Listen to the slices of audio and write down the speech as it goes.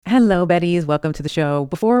Hello, Betties. Welcome to the show.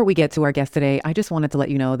 Before we get to our guest today, I just wanted to let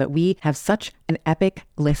you know that we have such an epic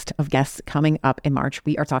list of guests coming up in March.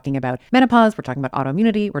 We are talking about menopause, we're talking about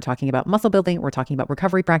autoimmunity, we're talking about muscle building, we're talking about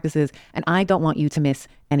recovery practices, and I don't want you to miss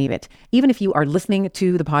any of it. Even if you are listening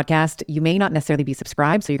to the podcast, you may not necessarily be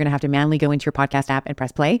subscribed, so you're going to have to manually go into your podcast app and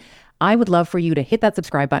press play. I would love for you to hit that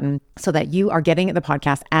subscribe button so that you are getting the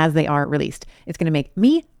podcast as they are released. It's going to make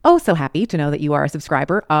me so happy to know that you are a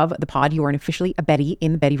subscriber of the pod. You are officially a Betty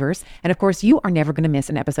in the Bettyverse. And of course, you are never going to miss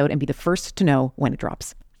an episode and be the first to know when it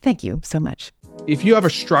drops. Thank you so much. If you have a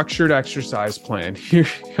structured exercise plan, here,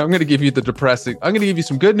 I'm going to give you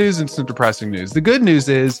some good news and some depressing news. The good news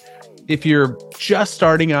is if you're just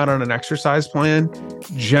starting out on an exercise plan,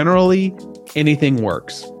 generally anything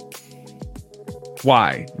works.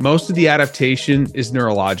 Why? Most of the adaptation is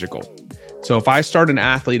neurological. So if I start an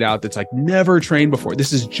athlete out that's like never trained before,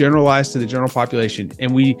 this is generalized to the general population,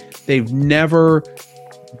 and they've never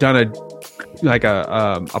done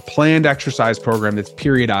a planned exercise program that's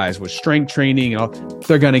periodized with strength training,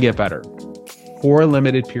 they're going to get better for a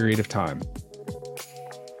limited period of time.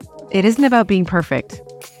 It isn't about being perfect.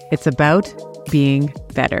 It's about being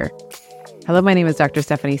better. Hello, my name is Dr.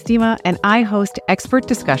 Stephanie Stima, and I host expert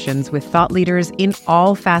discussions with thought leaders in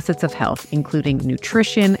all facets of health, including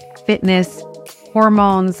nutrition, fitness,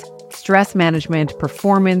 hormones, stress management,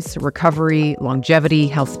 performance, recovery, longevity,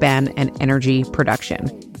 health span, and energy production.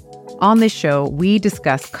 On this show, we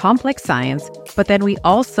discuss complex science, but then we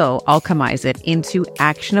also alchemize it into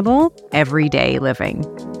actionable, everyday living.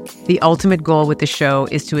 The ultimate goal with the show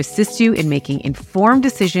is to assist you in making informed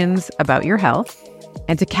decisions about your health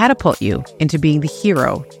and to catapult you into being the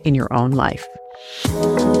hero in your own life.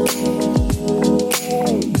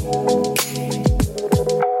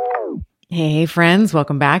 Hey friends,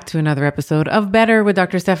 welcome back to another episode of Better with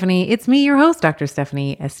Dr. Stephanie. It's me, your host, Dr.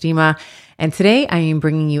 Stephanie Estima. And today I am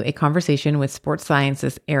bringing you a conversation with sports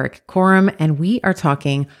scientist Erik Korem, and we are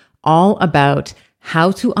talking all about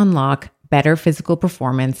how to unlock better physical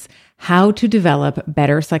performance, how to develop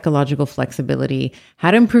better psychological flexibility, how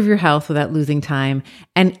to improve your health without losing time,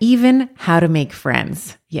 and even how to make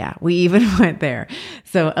friends. Yeah, we even went there.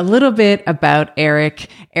 So a little bit about Erik.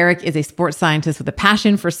 Erik is a sports scientist with a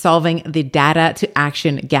passion for solving the data to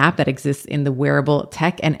action gap that exists in the wearable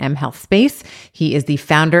tech and M-health space. He is the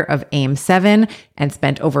founder of AM7 and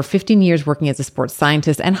spent over 15 years working as a sports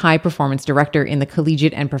scientist and high performance director in the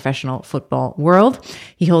collegiate and professional football world.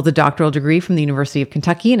 He holds a doctoral degree from the University of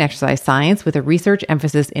Kentucky in exercise science with a research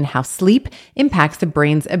emphasis in how sleep impacts the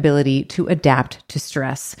brain's ability to adapt to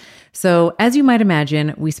stress. So as you might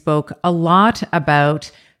imagine, we spoke a lot about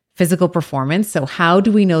physical performance. So how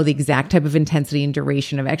do we know the exact type of intensity and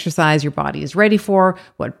duration of exercise your body is ready for?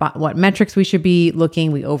 What metrics we should be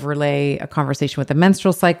looking? We overlay a conversation with the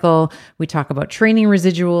menstrual cycle. We talk about training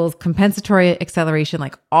residuals, compensatory acceleration,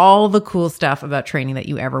 like all the cool stuff about training that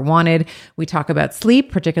you ever wanted. We talk about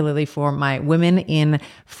sleep, particularly for my women in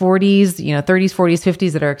 30s, 40s,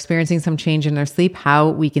 50s that are experiencing some change in their sleep, how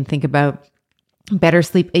we can think about better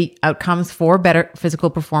sleep outcomes for better physical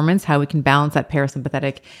performance, how we can balance that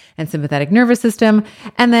parasympathetic and sympathetic nervous system.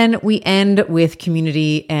 And then we end with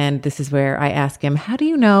community. And this is where I ask him, how do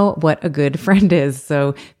you know what a good friend is?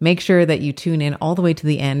 So make sure that you tune in all the way to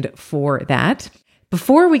the end for that.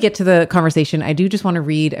 Before we get to the conversation, I do just want to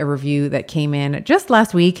read a review that came in just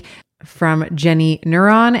last week from Jenny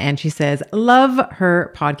Neuron, and she says, love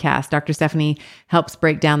her podcast. Dr. Stephanie helps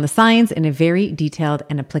break down the science in a very detailed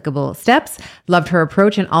and applicable steps. Loved her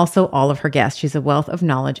approach and also all of her guests. She's a wealth of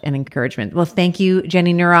knowledge and encouragement. Well, thank you,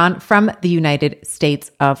 Jenny Neuron from the United States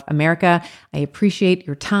of America. I appreciate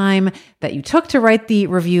your time that you took to write the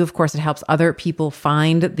review. Of course, it helps other people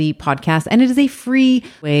find the podcast, and it is a free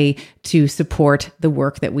way to support the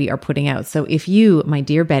work that we are putting out. So if you, my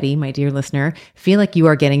dear Betty, my dear listener, feel like you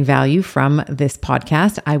are getting value from this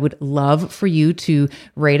podcast, I would love for you to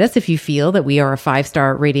rate us if you feel that we are a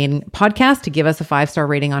 5-star rating podcast, to give us a 5-star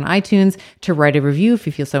rating on iTunes, to write a review if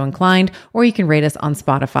you feel so inclined, or you can rate us on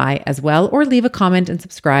Spotify as well, or leave a comment and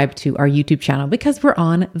subscribe to our YouTube channel because we're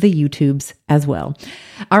on the YouTubes as well.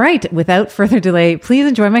 All right, without further delay, please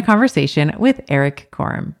enjoy my conversation with Erik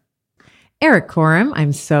Korem. Erik Korem,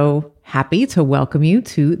 I'm so happy to welcome you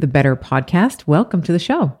to the Better Podcast. Welcome to the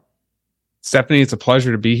show. Stephanie, it's a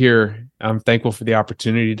pleasure to be here. I'm thankful for the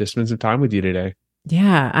opportunity to spend some time with you today.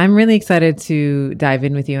 Yeah, I'm really excited to dive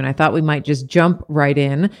in with you. And I thought we might just jump right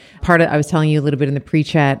in. I was telling you a little bit in the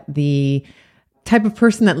pre-chat, the type of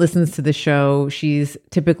person that listens to the show, she's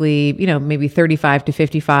typically, maybe 35 to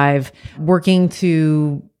 55, working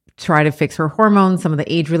to try to fix her hormones, some of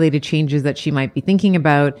the age-related changes that she might be thinking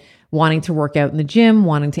about, wanting to work out in the gym,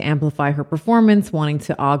 wanting to amplify her performance, wanting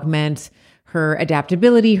to augment her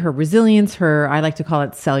adaptability, her resilience, I like to call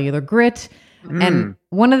it cellular grit. And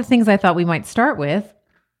one of the things I thought we might start with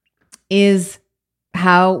is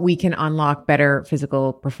how we can unlock better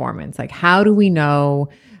physical performance. Like, how do we know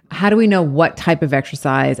what type of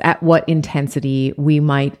exercise, at what intensity we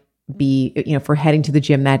might be, if we're heading to the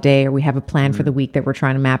gym that day, or we have a plan for the week that we're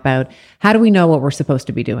trying to map out? How do we know what we're supposed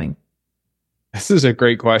to be doing? This is a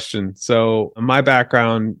great question. So my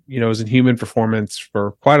background, is in human performance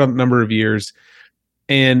for quite a number of years.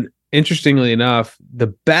 And interestingly enough, the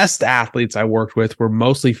best athletes I worked with were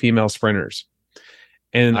mostly female sprinters.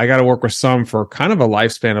 And I got to work with some for kind of a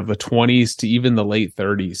lifespan of the 20s to even the late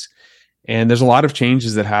 30s. And there's a lot of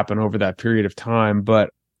changes that happen over that period of time.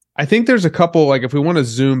 But I think there's a couple, like if we want to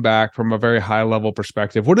zoom back from a very high level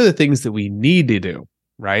perspective, what are the things that we need to do?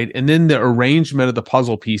 Right. And then the arrangement of the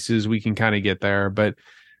puzzle pieces, we can kind of get there. But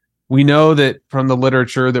we know that from the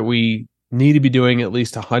literature that we need to be doing at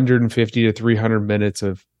least 150 to 300 minutes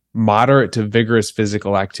of moderate to vigorous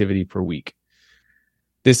physical activity per week.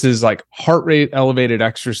 This is like heart rate elevated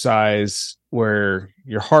exercise where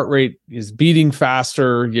your heart rate is beating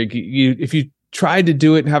faster. If you tried to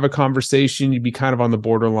do it and have a conversation, you'd be kind of on the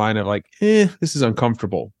borderline of like, this is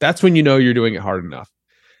uncomfortable. That's when you know you're doing it hard enough.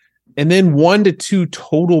 And then 1 to 2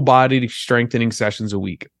 total body strengthening sessions a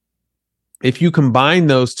week. If you combine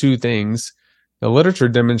those two things, the literature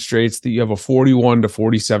demonstrates that you have a 41 to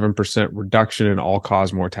 47% reduction in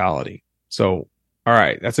all-cause mortality. So, all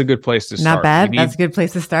right, that's a good place to start. Not bad. That's a good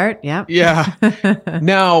place to start. Yep. Yeah.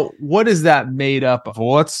 Now, what is that made up of?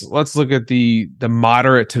 Well, let's look at the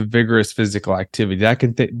moderate to vigorous physical activity. That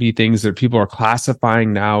can be things that people are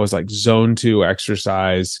classifying now as like zone 2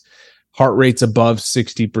 exercise. Heart rate's above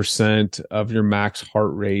 60% of your max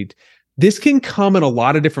heart rate. This can come in a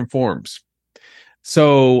lot of different forms.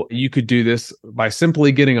 So you could do this by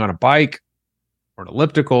simply getting on a bike or an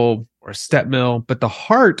elliptical or a step mill, but the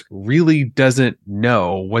heart really doesn't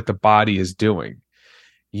know what the body is doing.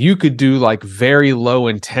 You could do like very low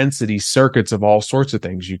intensity circuits of all sorts of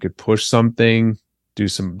things. You could push something, do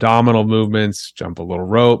some abdominal movements, jump a little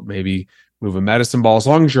rope, maybe move a medicine ball. As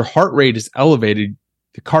long as your heart rate is elevated,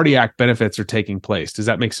 the cardiac benefits are taking place. Does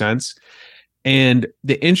that make sense? And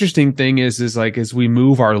the interesting thing is like, as we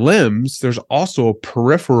move our limbs, there's also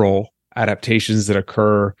peripheral adaptations that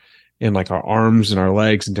occur in like our arms and our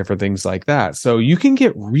legs and different things like that. So you can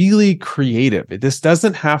get really creative. This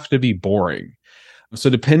doesn't have to be boring. So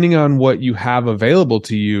depending on what you have available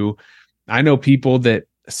to you, I know people that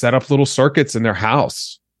set up little circuits in their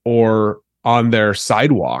house or on their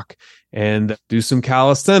sidewalk and do some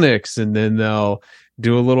calisthenics, and then they'll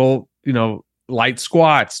do a little, light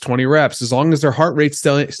squats, 20 reps. As long as their heart rate's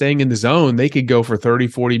staying in the zone, they could go for 30,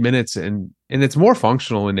 40 minutes and it's more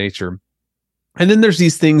functional in nature. And then there's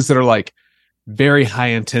these things that are like very high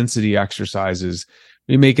intensity exercises.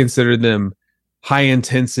 We may consider them high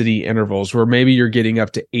intensity intervals where maybe you're getting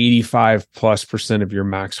up to 85+% of your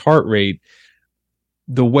max heart rate.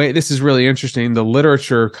 The way this is really interesting, the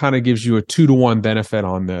literature kind of gives you a 2-to-1 benefit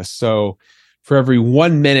on this. So for every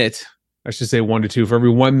 1 minute, I should say 1 to 2, for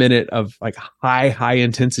every 1 minute of like high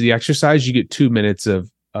intensity exercise, you get 2 minutes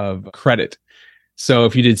of credit. So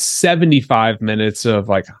if you did 75 minutes of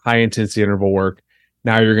like high intensity interval work,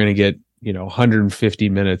 now you're going to get, 150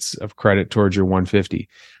 minutes of credit towards your 150.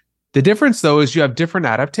 The difference though is you have different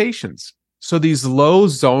adaptations. So these low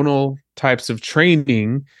zonal types of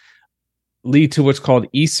training lead to what's called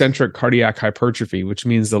eccentric cardiac hypertrophy, which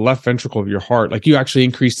means the left ventricle of your heart, like you actually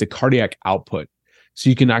increase the cardiac output. So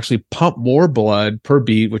you can actually pump more blood per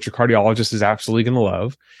beat, which your cardiologist is absolutely going to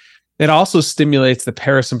love. It also stimulates the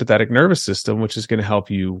parasympathetic nervous system, which is going to help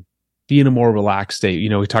you be in a more relaxed state.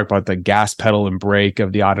 We talk about the gas pedal and brake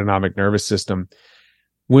of the autonomic nervous system.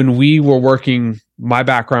 When we were working, my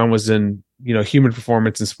background was in, human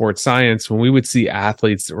performance and sports science. When we would see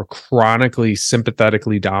athletes that were chronically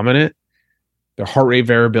sympathetically dominant, their heart rate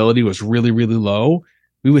variability was really, really low.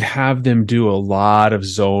 We would have them do a lot of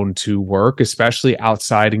zone 2 work, especially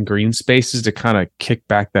outside in green spaces to kind of kick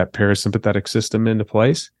back that parasympathetic system into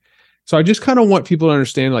place. So I just kind of want people to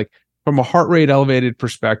understand, like from a heart rate elevated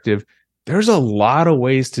perspective, there's a lot of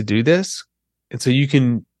ways to do this. And so you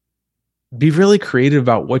can be really creative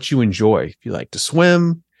about what you enjoy. If you like to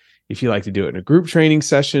swim, if you like to do it in a group training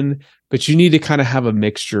session, but you need to kind of have a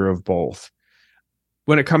mixture of both.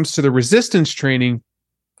 When it comes to the resistance training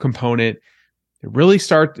component, it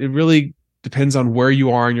really depends on where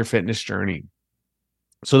you are in your fitness journey.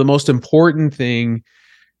 So the most important thing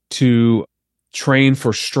to train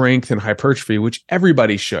for strength and hypertrophy, which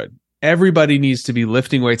everybody should. everybody needs to be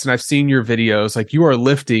lifting weights. And I've seen your videos, like you are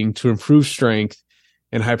lifting to improve strength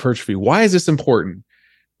and hypertrophy. Why is this important?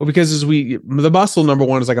 Well, because the muscle, number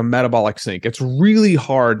one, is like a metabolic sink. It's really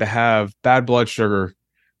hard to have bad blood sugar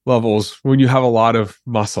levels when you have a lot of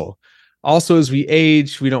muscle. Also, as we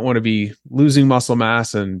age, we don't want to be losing muscle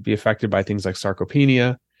mass and be affected by things like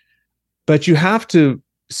sarcopenia. But you have to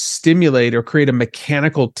stimulate or create a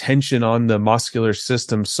mechanical tension on the muscular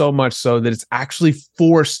system so much so that it's actually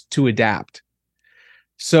forced to adapt.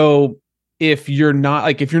 So if you're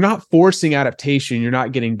not forcing adaptation, you're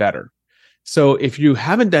not getting better. So if you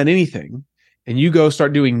haven't done anything and you go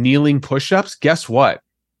start doing kneeling push-ups, guess what?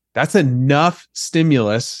 That's enough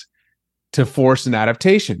stimulus to force an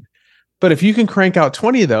adaptation. But if you can crank out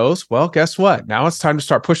 20 of those, well, guess what? Now it's time to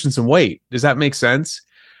start pushing some weight. Does that make sense?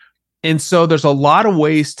 And so there's a lot of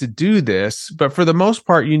ways to do this, but for the most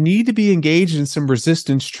part, you need to be engaged in some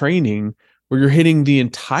resistance training where you're hitting the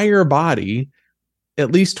entire body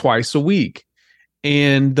at least twice a week.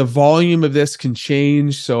 And the volume of this can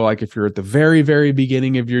change. So like if you're at the very, very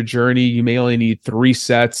beginning of your journey, you may only need 3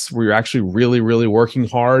 sets where you're actually really, really working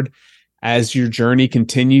hard. As your journey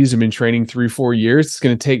continues and been training 3-4 years, it's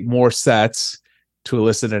going to take more sets to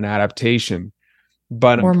elicit an adaptation.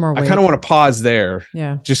 But I kind of want to pause there.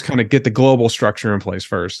 Yeah. Just kind of get the global structure in place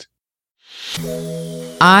first.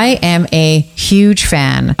 I am a huge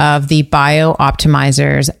fan of the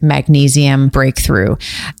BioOptimizer's Magnesium Breakthrough.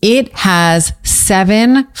 It has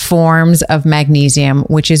 7 forms of magnesium,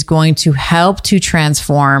 which is going to help to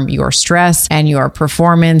transform your stress and your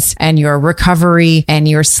performance and your recovery and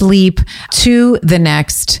your sleep to the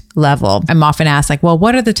next level. I'm often asked like, well,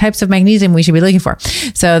 what are the types of magnesium we should be looking for?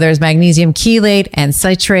 So there's magnesium chelate and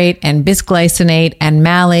citrate and bisglycinate and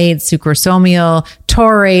malate, sucrosomial,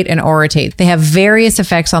 taurate, and orotate. They have various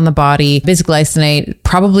effects on the body. Bisglycinate,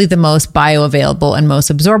 probably the most bioavailable and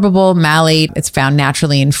most absorbable. Malate, it's found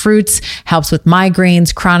naturally in fruits, helps with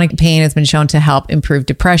migraines. Chronic pain has been shown to help improve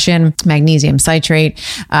depression. Magnesium citrate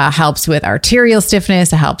helps with arterial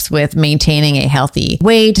stiffness. It helps with maintaining a healthy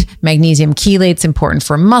weight. Magnesium chelate's important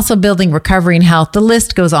for muscle building, recovery, and health. The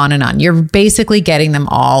list goes on and on. You're basically getting them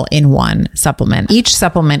all in one supplement. Each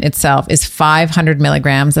supplement itself is 500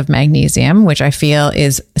 milligrams of magnesium, which I feel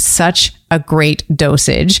is such a great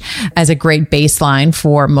dosage as a great baseline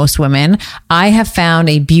for most women. I have found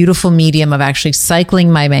a beautiful medium of actually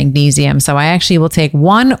cycling my magnesium. So I actually will take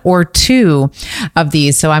 1 or 2 of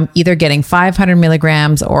these. So I'm either getting 500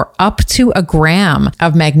 milligrams or up to a gram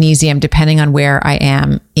of magnesium, depending on where I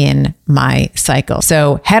am in my cycle.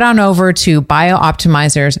 So head on over to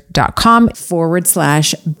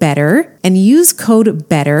biooptimizers.com/better and use code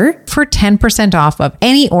BETTER for 10% off of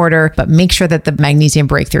any order, but make sure that the Magnesium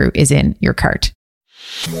Breakthrough is in your cart.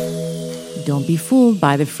 Don't be fooled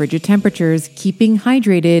by the frigid temperatures. Keeping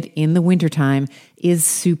hydrated in the wintertime is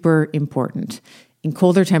super important. In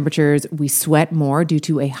colder temperatures, we sweat more due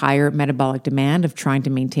to a higher metabolic demand of trying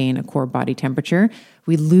to maintain a core body temperature.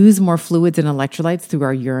 We lose more fluids and electrolytes through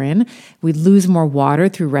our urine. We lose more water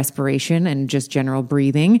through respiration and just general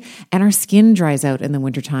breathing. And our skin dries out in the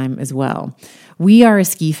wintertime as well. We are a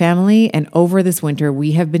ski family, and over this winter,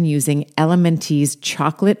 we have been using Elementi's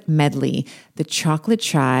chocolate medley. The chocolate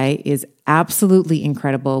chai is absolutely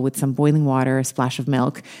incredible with some boiling water, a splash of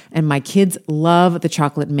milk, and my kids love the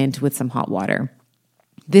chocolate mint with some hot water.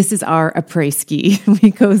 This is our après ski.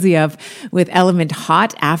 We cozy up with Element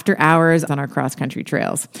hot after hours on our cross-country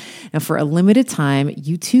trails. Now, for a limited time,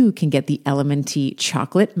 you too can get the Elementi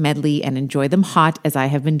chocolate medley and enjoy them hot, as I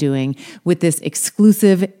have been doing, with this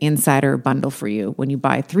exclusive insider bundle for you. When you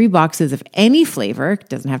buy 3 boxes of any flavor, it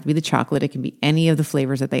doesn't have to be the chocolate, it can be any of the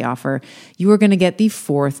flavors that they offer, you are going to get the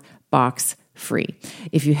 4th box free.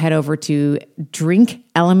 If you head over to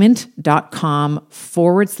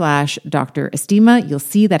drinkelement.com/Dr. Estima, you'll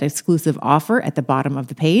see that exclusive offer at the bottom of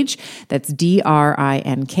the page. That's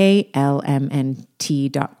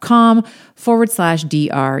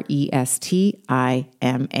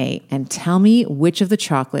drinklmnt.com/DRESTIMA. And tell me which of the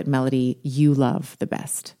chocolate melody you love the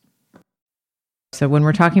best. So when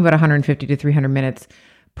we're talking about 150 to 300 minutes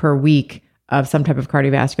per week of some type of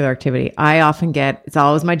cardiovascular activity, I often it's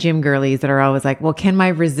always my gym girlies that are always like, well, can my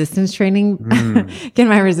resistance training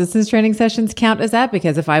sessions count as that?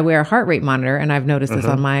 Because if I wear a heart rate monitor, and I've noticed this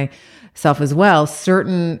on myself as well,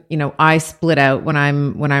 certain, I split out when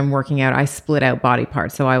I'm working out, I split out body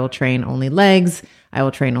parts. So I will train only legs, I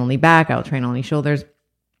will train only back, I will train only shoulders.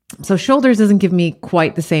 So shoulders doesn't give me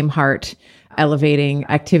quite the same heart elevating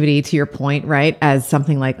activity, to your point, right? As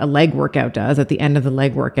something like a leg workout does. At the end of the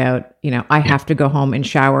leg workout, I have to go home and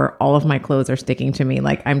shower. All of my clothes are sticking to me.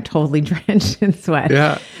 Like I'm totally drenched in sweat.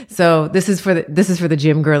 Yeah. So this is for the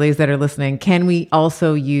gym girlies that are listening. Can we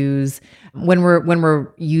also use when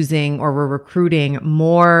we're using or we're recruiting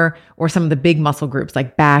more or some of the big muscle groups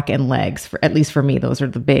like back and legs, for at least for me, those are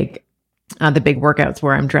the big workouts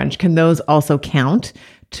where I'm drenched. Can those also count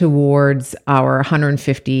towards our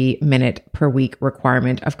 150 minute per week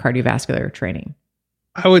requirement of cardiovascular training?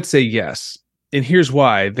 I would say yes. And here's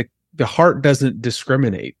why. The heart doesn't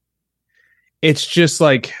discriminate. It's just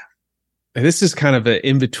like, this is kind of an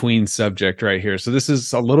in-between subject right here. So this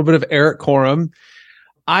is a little bit of Erik Korem.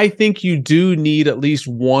 I think you do need at least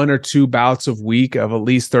 1 or 2 bouts a week of at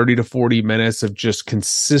least 30 to 40 minutes of just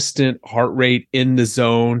consistent heart rate in the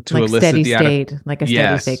zone to like elicit steady the state, like a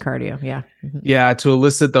steady state cardio. Yeah. Mm-hmm. Yeah, to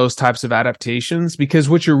elicit those types of adaptations, because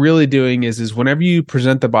what you're really doing is whenever you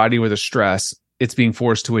present the body with a stress, it's being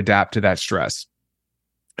forced to adapt to that stress.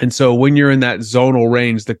 And so when you're in that zonal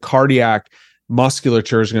range, the cardiac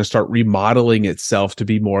musculature is going to start remodeling itself to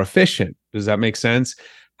be more efficient. Does that make sense?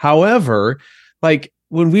 However, like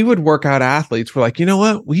when we would work out athletes, we're like, you know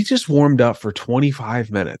what? We just warmed up for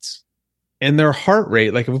 25 minutes and their heart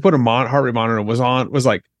rate, like if we put a heart rate monitor was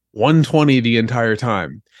like 120 the entire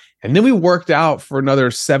time. And then we worked out for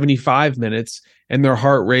another 75 minutes and their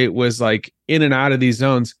heart rate was like in and out of these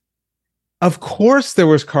zones. Of course there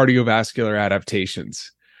was cardiovascular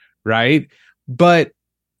adaptations, right? But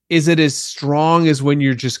is it as strong as when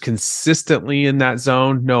you're just consistently in that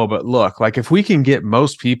zone? No, but look, like if we can get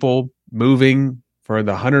most people moving for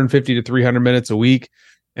the 150 to 300 minutes a week,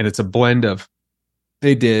 and it's a blend of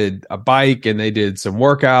they did a bike and they did some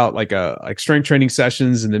workout, like strength training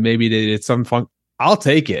sessions, and then maybe they did some fun. I'll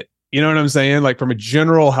take it. You know what I'm saying? Like from a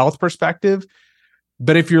general health perspective.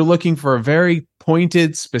 But if you're looking for a very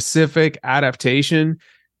pointed, specific adaptation,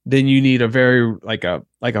 then you need a very like a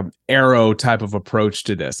arrow type of approach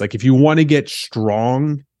to this. Like if you want to get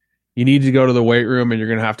strong, you need to go to the weight room and you're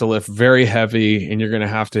going to have to lift very heavy and you're going to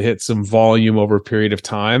have to hit some volume over a period of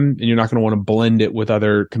time. And you're not going to want to blend it with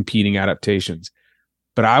other competing adaptations.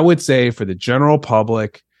 But I would say for the general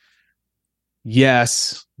public,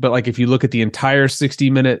 yes. But like if you look at the entire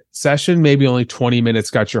 60-minute session, maybe only 20 minutes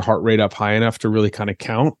got your heart rate up high enough to really kind of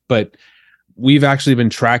count. But we've actually been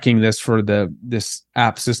tracking this for this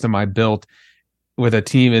app system I built with a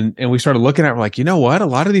team, and we started looking at it, we're like, you know what? A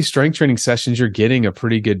lot of these strength training sessions, you're getting a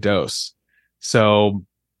pretty good dose. So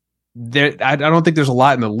I don't think there's a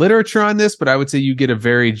lot in the literature on this, but I would say you get a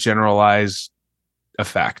very generalized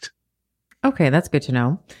effect. Okay, that's good to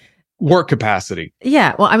know. Work capacity.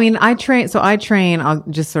 Yeah. Well, I mean, I train, I'll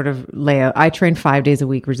just sort of lay out, I train 5 days a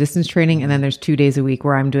week resistance training. And then there's 2 days a week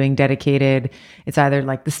where I'm doing dedicated. It's either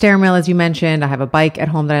like the stair mill, as you mentioned. I have a bike at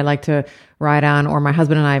home that I like to ride on, or my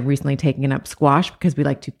husband and I have recently taken up squash because we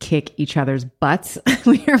like to kick each other's butts.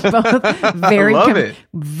 We are both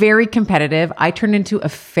very competitive. I turned into a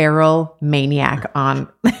feral maniac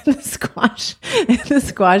on the squash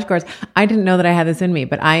course. I didn't know that I had this in me,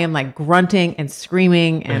 but I am like grunting and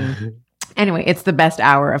screaming and anyway, it's the best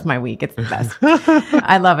hour of my week. It's the best.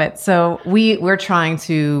 I love it. So we're trying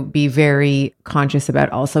to be very conscious about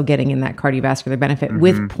also getting in that cardiovascular benefit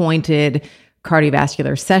with pointed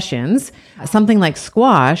cardiovascular sessions. Something like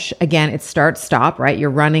squash, again, it's start, stop, right?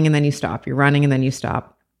 You're running and then you stop. You're running and then you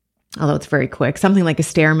stop. Although it's very quick. Something like a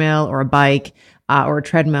stair mill or a bike or a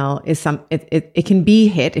treadmill is it can be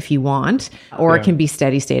hit if you want, or it can be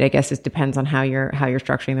steady state. I guess it depends on how you're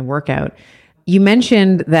structuring the workout. You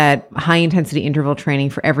mentioned that high intensity interval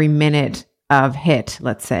training for every minute of hit,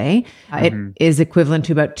 let's say, it is equivalent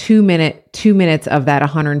to about 2 minutes of that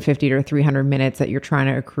 150 to 300 minutes that you're trying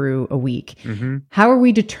to accrue a week. How are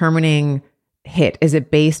we determining hit? Is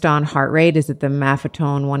it based on heart rate? Is it the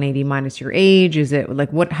Maffetone 180 minus your age? Is it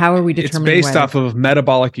like what? How are we determining? It's based off of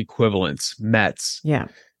metabolic equivalence, METs. Yeah.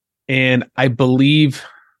 And I believe,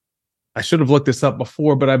 I should have looked this up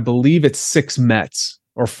before, but I believe it's 6 METs.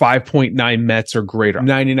 Or 5.9 METs or greater. I'm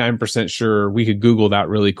 99% sure. We could Google that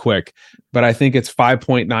really quick, but I think it's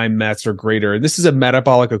 5.9 METs or greater. This is a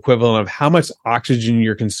metabolic equivalent of how much oxygen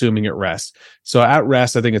you're consuming at rest. So at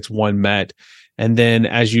rest, I think it's 1 MET. And then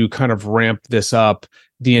as you kind of ramp this up,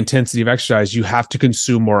 the intensity of exercise, you have to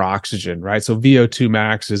consume more oxygen, right? So VO2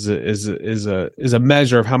 max is a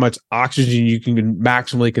measure of how much oxygen you can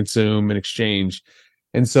maximally consume in exchange.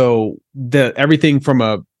 And so everything from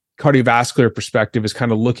a cardiovascular perspective is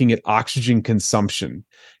kind of looking at oxygen consumption.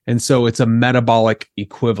 And so it's a metabolic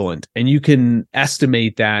equivalent. And you can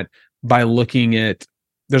estimate that by looking at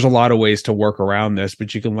there's a lot of ways to work around this,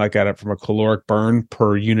 but you can look at it from a caloric burn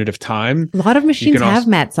per unit of time. A lot of machines have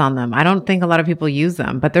METs on them. I don't think a lot of people use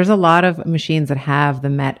them, but there's a lot of machines that have the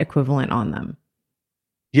MET equivalent on them.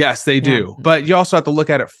 Yes, they do. But you also have to look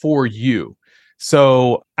at it for you.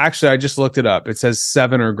 So actually, I just looked it up. It says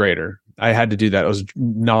 7 or greater. I had to do that. I was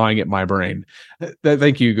gnawing at my brain.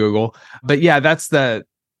 Thank you, Google. But yeah, that's kind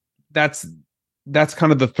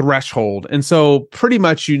of the threshold. And so pretty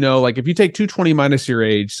much, like if you take 220 minus your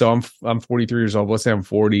age, so I'm 43 years old. Let's say I'm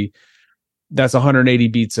 40. That's 180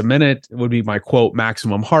 beats a minute. It would be my quote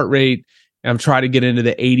maximum heart rate. And I'm trying to get into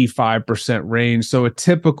the 85% range. So a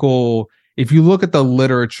typical, if you look at the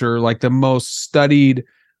literature, like the most studied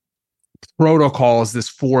protocol is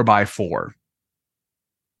this 4x4.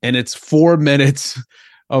 And it's 4 minutes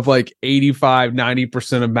of like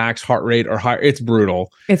 85-90% of max heart rate or higher. It's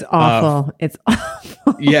brutal. It's awful. It's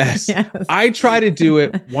awful. Yes. I try to do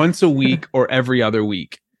it once a week or every other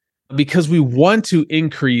week because we want to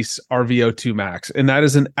increase our VO2 max. And that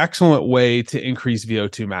is an excellent way to increase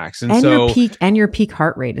VO2 max. And so your peak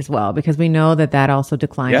heart rate as well, because we know that also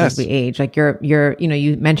declines as we age. Like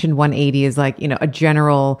you mentioned 180 is like, a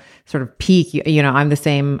general sort of peak. I'm the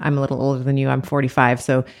same. I'm a little older than you. I'm 45.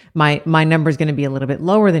 So my number is going to be a little bit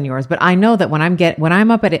lower than yours. But I know that when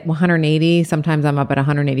I'm up at 180, sometimes I'm up at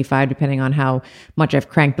 185, depending on how much I've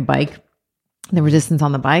cranked the bike. The resistance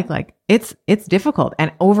on the bike, like it's difficult.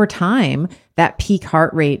 And over time, that peak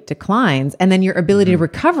heart rate declines. And then your ability to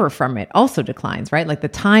recover from it also declines, right? Like the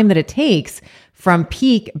time that it takes from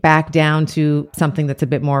peak back down to something that's a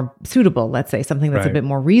bit more suitable, let's say something that's a bit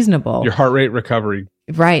more reasonable. Your heart rate recovery.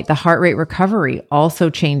 Right. The heart rate recovery also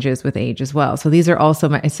changes with age as well. So these are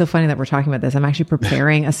also, it's so funny that we're talking about this. I'm actually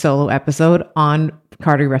preparing a solo episode on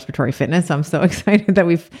cardiorespiratory fitness. I'm so excited that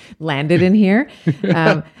we've landed in here.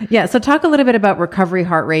 So talk a little bit about recovery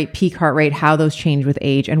heart rate, peak heart rate, how those change with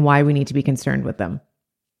age and why we need to be concerned with them.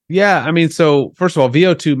 Yeah. I mean, so first of all,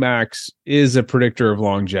 VO2 max is a predictor of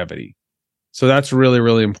longevity. So that's really,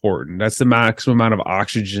 really important. That's the maximum amount of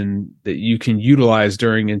oxygen that you can utilize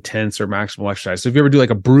during intense or maximal exercise. So if you ever do like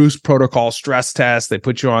a Bruce protocol stress test, they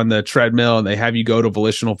put you on the treadmill and they have you go to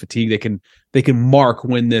volitional fatigue. They can mark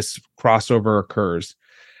when this crossover occurs.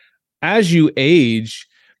 As you age,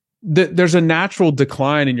 there's a natural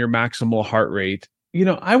decline in your maximal heart rate.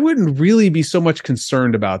 I wouldn't really be so much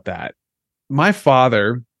concerned about that. My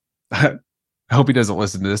father, I hope he doesn't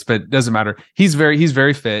listen to this, but it doesn't matter. He's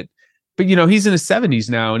very fit. But, he's in his 70s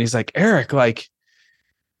now and he's like, Erik, like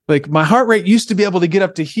my heart rate used to be able to get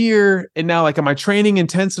up to here. And now, like, am I training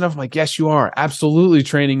intense enough? I'm like, yes, you are absolutely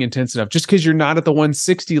training intense enough. Just because you're not at the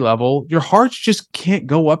 160 level, your heart just can't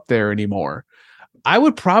go up there anymore. I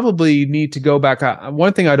would probably need to go back.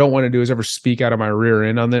 One thing I don't want to do is ever speak out of my rear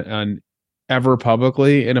end on ever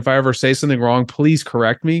publicly. And if I ever say something wrong, please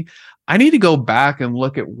correct me. I need to go back and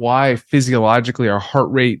look at why physiologically our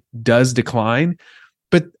heart rate does decline.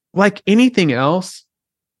 But like anything else,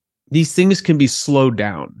 these things can be slowed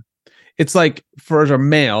down. It's like for a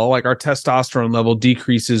male, like our testosterone level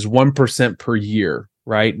decreases 1% per year,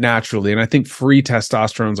 right? Naturally. And I think free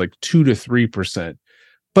testosterone is like 2 to 3%.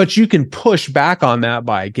 But you can push back on that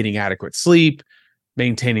by getting adequate sleep,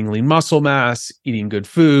 maintaining lean muscle mass, eating good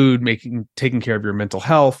food, taking care of your mental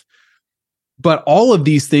health. But all of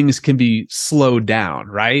these things can be slowed down,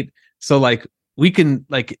 right? So like we can,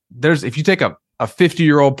 like, if you take a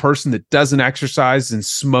 50-year-old person that doesn't exercise and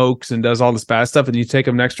smokes and does all this bad stuff, and you take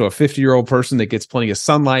them next to a 50-year-old person that gets plenty of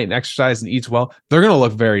sunlight and exercise and eats well, they're going to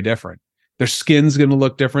look very different. Their skin's going to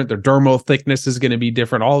look different. Their dermal thickness is going to be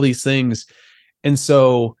different, all these things. And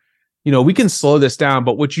so, we can slow this down,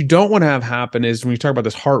 but what you don't want to have happen is when you talk about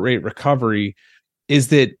this heart rate recovery is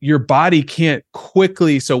that your body can't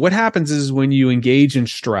quickly. So what happens is when you engage in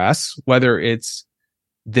stress, whether it's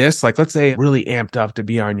this, like, let's say I'm really amped up to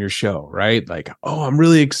be on your show, right? Like, oh, I'm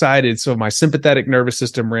really excited. So my sympathetic nervous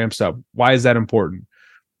system ramps up. Why is that important?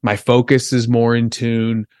 My focus is more in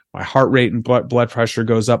tune. My heart rate and blood pressure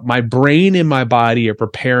goes up. My brain and my body are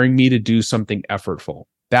preparing me to do something effortful.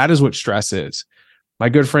 That is what stress is. My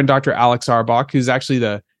good friend, Dr. Alex Arbach, who's actually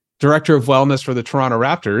the director of wellness for the Toronto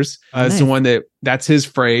Raptors, is the one that's his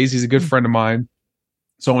phrase. He's a good friend of mine.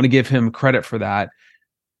 So I want to give him credit for that.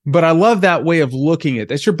 But I love that way of looking at it.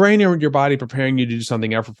 That's your brain and your body preparing you to do something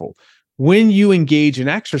effortful. When you engage in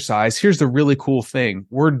exercise, here's the really cool thing.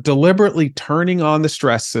 We're deliberately turning on the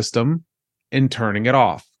stress system and turning it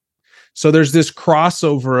off. So there's this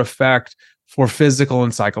crossover effect for physical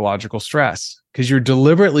and psychological stress because you're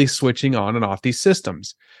deliberately switching on and off these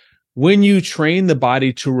systems. When you train the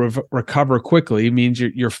body to recover quickly, it means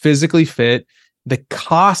you're physically fit. The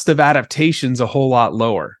cost of adaptation is a whole lot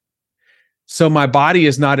lower. So my body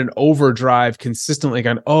is not an overdrive consistently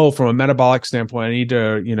going, oh, from a metabolic standpoint, I need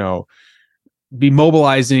to, be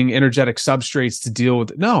mobilizing energetic substrates to deal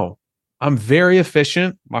with it. No, I'm very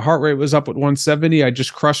efficient. My heart rate was up at 170. I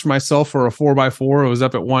just crushed myself for a 4x4. It was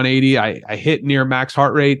up at 180. I hit near max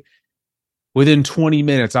heart rate. Within 20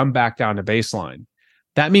 minutes, I'm back down to baseline.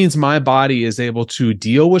 That means my body is able to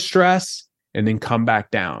deal with stress and then come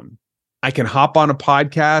back down. I can hop on a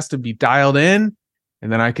podcast and be dialed in,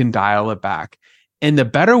 and then I can dial it back. And the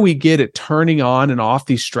better we get at turning on and off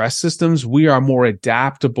these stress systems, we are more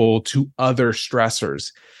adaptable to other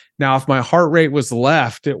stressors. Now, if my heart rate was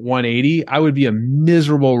left at 180, I would be a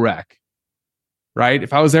miserable wreck, right?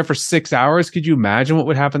 If I was there for 6 hours, could you imagine what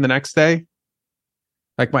would happen the next day?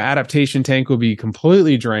 Like my adaptation tank would be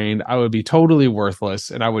completely drained. I would be totally worthless,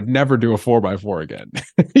 and I would never do a 4x4 again.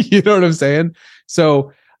 You know what I'm saying?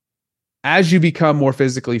 So as you become more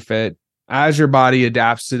physically fit, as your body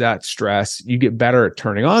adapts to that stress, you get better at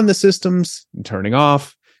turning on the systems and turning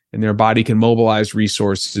off, and their body can mobilize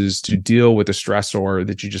resources to deal with the stressor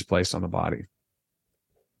that you just placed on the body.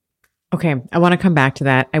 Okay, I want to come back to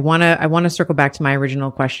that. I want to circle back to my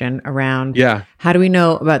original question around how do we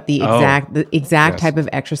know about the exact type of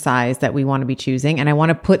exercise that we want to be choosing? And I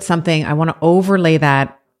want to overlay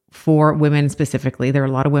that for women specifically. There are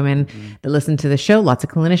a lot of women that listen to the show, lots of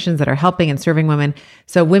clinicians that are helping and serving women.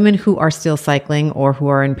 So women who are still cycling or who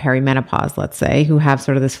are in perimenopause, let's say, who have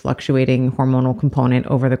sort of this fluctuating hormonal component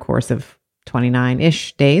over the course of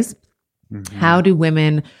 29-ish days. How do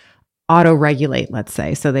women auto-regulate, let's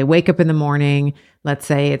say? So they wake up in the morning, let's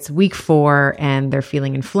say it's week 4, and they're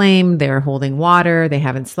feeling inflamed, they're holding water, they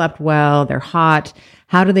haven't slept well, they're hot.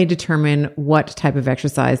 How do they determine what type of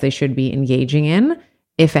exercise they should be engaging in,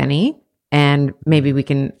 if any? And maybe we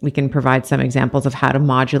can provide some examples of how to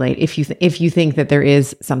modulate if you think that there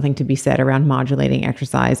is something to be said around modulating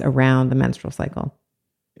exercise around the menstrual cycle.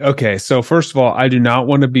 Okay, so first of all, I do not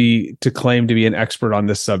want to claim to be an expert on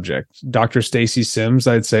this subject. Dr. Stacy Sims,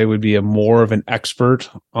 I'd say, would be more of an expert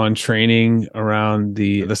on training around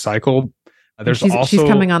the cycle. She's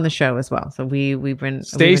coming on the show as well. So we've been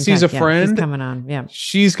Stacy's a friend. She's coming on. Yeah,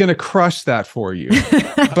 she's going to crush that for you.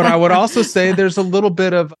 But I would also say there's a little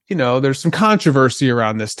bit of there's some controversy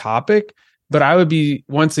around this topic. But I would be,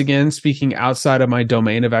 once again, speaking outside of my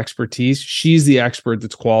domain of expertise. She's the expert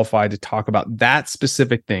that's qualified to talk about that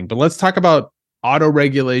specific thing. But let's talk about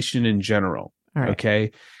autoregulation in general. All right.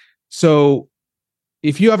 Okay. So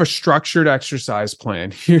if you have a structured exercise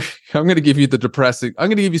plan, here, I'm going to give you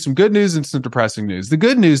some good news and some depressing news. The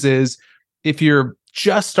good news is if you're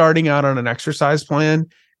just starting out on an exercise plan,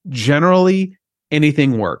 generally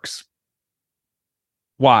anything works.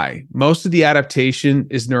 Why? Most of the adaptation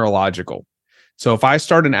is neurological. So if I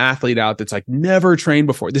start an athlete out that's like never trained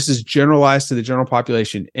before, this is generalized to the general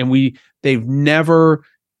population, and they've never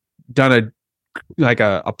done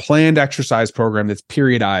a planned exercise program that's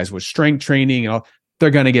periodized with strength training and all, they're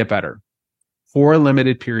going to get better for a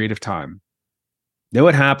limited period of time. Then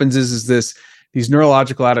what happens is these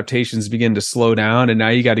neurological adaptations begin to slow down, and now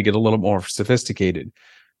you got to get a little more sophisticated.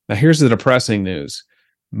 Now here's the depressing news.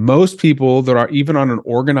 Most people that are even on an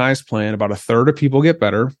organized plan, about a third of people get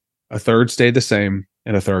better, a third stay the same,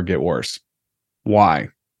 and a third get worse. Why?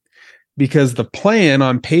 Because the plan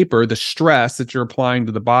on paper, the stress that you're applying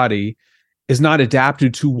to the body, is not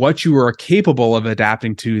adapted to what you are capable of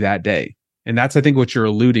adapting to that day. And that's, I think, what you're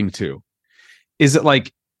alluding to. Is it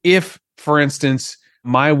like if, for instance,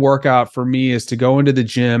 my workout for me is to go into the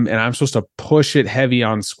gym and I'm supposed to push it heavy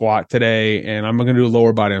on squat today, and I'm going to do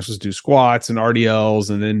lower body. I'm supposed to do squats and RDLs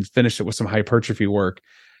and then finish it with some hypertrophy work.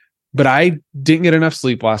 But I didn't get enough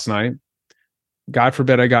sleep last night. God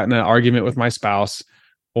forbid I got in an argument with my spouse,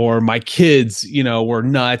 or my kids, were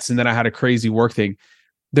nuts, and then I had a crazy work thing.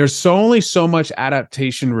 There's only so much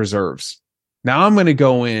adaptation reserves. Now I'm going to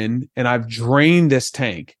go in and I've drained this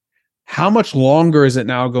tank. How much longer is it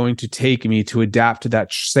now going to take me to adapt to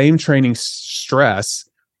that same training stress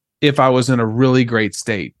if I was in a really great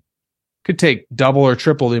state? Could take double or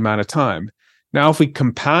triple the amount of time. Now, if we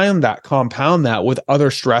compound that with other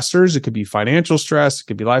stressors, it could be financial stress, it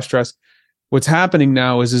could be life stress. What's happening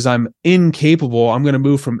now is I'm incapable. I'm going to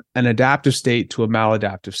move from an adaptive state to a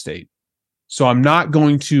maladaptive state. So I'm not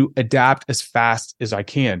going to adapt as fast as I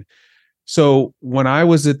can. So when I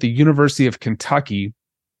was at the University of Kentucky,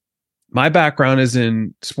 my background is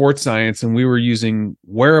in sports science, and we were using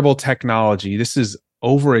wearable technology. This is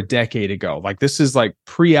over a decade ago. This is like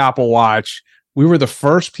pre-Apple Watch. We were the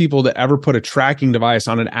first people to ever put a tracking device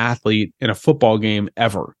on an athlete in a football game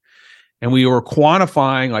ever. And we were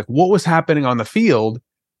quantifying what was happening on the field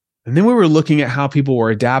And then we were looking at how people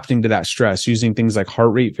were adapting to that stress using things like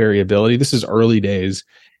heart rate variability. This is early days,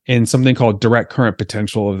 and something called direct current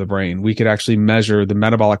potential of the brain. We could actually measure the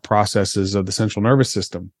metabolic processes of the central nervous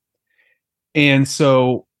system. And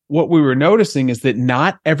so what we were noticing is that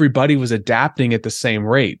not everybody was adapting at the same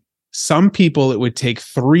rate. Some people, it would take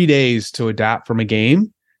 3 days to adapt from a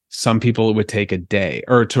game. Some people, it would take a day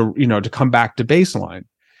or to come back to baseline.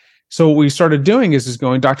 So what we started doing is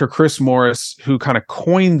going, Dr. Chris Morris, who kind of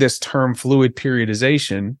coined this term fluid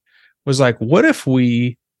periodization, was like, what if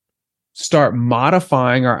we start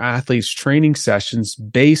modifying our athletes' training sessions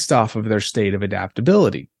based off of their state of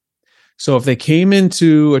adaptability? So if they came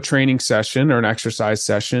into a training session or an exercise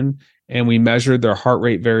session and we measured their heart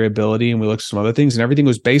rate variability and we looked at some other things and everything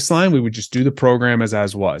was baseline, we would just do the program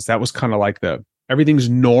as was. That was kind of like everything's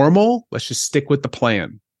normal. Let's just stick with the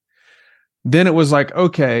plan. Then it was like,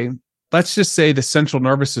 okay, let's just say the central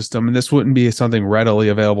nervous system, and this wouldn't be something readily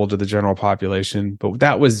available to the general population, but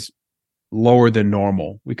that was lower than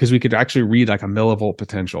normal because we could actually read like a millivolt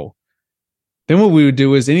potential. Then what we would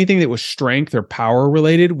do is anything that was strength or power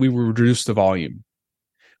related, we would reduce the volume.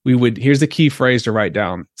 Here's the key phrase to write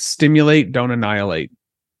down: stimulate, don't annihilate.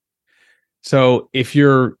 So if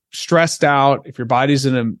you're stressed out, if your body's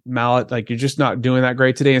in a mallet, like you're just not doing that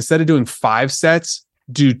great today, instead of doing 5 sets,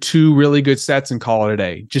 do 2 really good sets and call it a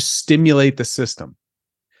day. Just stimulate the system.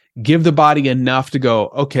 Give the body enough to go,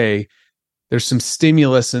 okay, there's some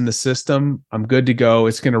stimulus in the system. I'm good to go.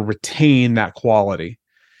 It's going to retain that quality.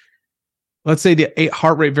 Let's say the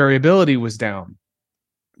heart rate variability was down.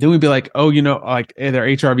 Then we'd be like, oh, hey, their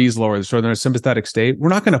HRV is lower, so they're in a sympathetic state. We're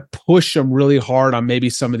not going to push them really hard on maybe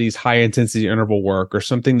some of these high intensity interval work or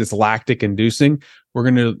something that's lactic inducing. We're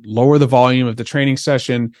going to lower the volume of the training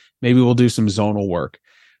session. Maybe we'll do some zonal work.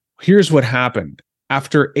 Here's what happened.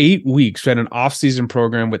 After 8 weeks, we had an off-season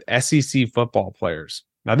program with SEC football players.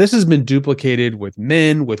 Now, this has been duplicated with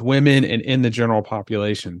men, with women, and in the general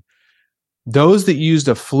population. Those that used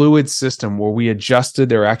a fluid system where we adjusted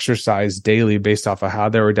their exercise daily based off of how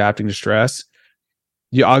they were adapting to stress,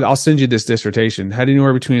 I'll send you this dissertation, had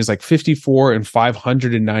anywhere between 54 and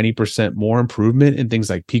 590% more improvement in things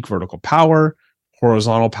like peak vertical power,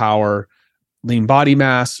 horizontal power, lean body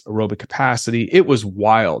mass, aerobic capacity. It was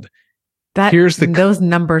wild. Those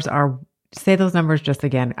numbers say those numbers just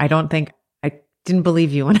again. I didn't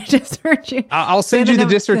believe you when I just heard you. I'll send you the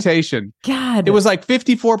dissertation. God. It was like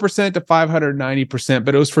 54% to 590%,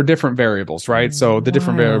 but it was for different variables, right? So the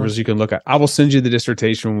different variables you can look at. I will send you the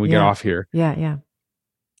dissertation when we get off here. Yeah.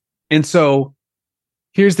 And so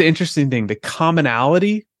here's the interesting thing, the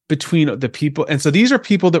commonality between the people. And so these are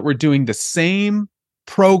people that were doing the same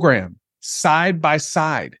program side by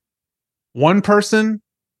side. One person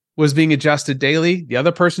was being adjusted daily. The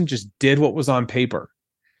other person just did what was on paper.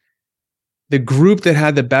 The group that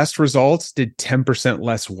had the best results did 10%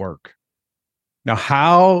 less work. Now,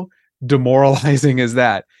 how demoralizing is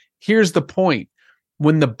that? Here's the point.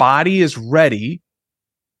 When the body is ready,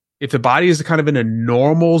 if the body is kind of in a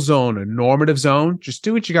normal zone, a normative zone, just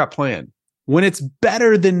do what you got planned. When it's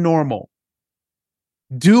better than normal,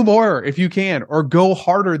 do more if you can, or go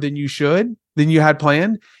harder than you had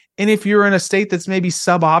planned. And if you're in a state that's maybe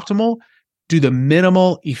suboptimal, do the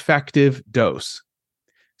minimal effective dose.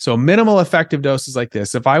 So minimal effective dose is like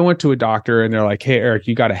this. If I went to a doctor and they're like, hey, Erik,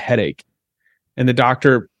 you got a headache. And the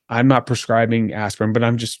doctor, I'm not prescribing aspirin, but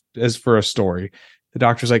I'm just, as for a story, the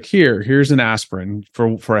doctor's like, here's an aspirin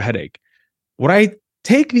for a headache. Would I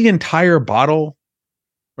take the entire bottle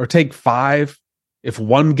or take 5 if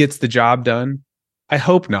one gets the job done? I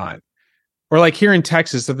hope not. Or like here in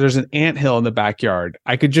Texas, if there's an anthill in the backyard,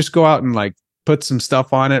 I could just go out and like put some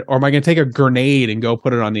stuff on it. Or am I going to take a grenade and go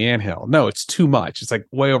put it on the anthill? No, it's too much. It's like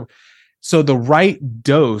way over. So the right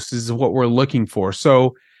dose is what we're looking for.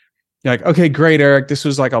 So you're like, okay, great, Erik. This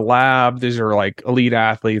was like a lab. These are like elite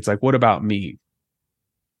athletes. Like, what about me?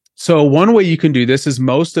 So one way you can do this is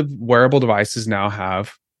most of wearable devices now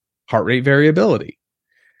have heart rate variability.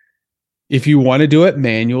 If you want to do it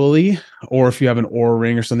manually, or if you have an Oura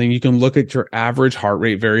Ring or something, you can look at your average heart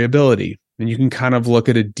rate variability, and you can kind of look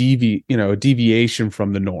at a deviation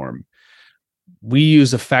from the norm. We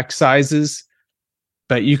use effect sizes,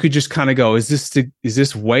 but you could just kind of go, is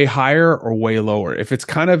this way higher or way lower? If it's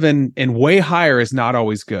kind of and way higher is not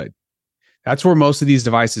always good. That's where most of these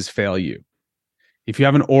devices fail you. If you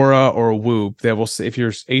have an Oura or a Whoop, they will say, if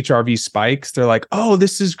your HRV spikes, they're like, oh,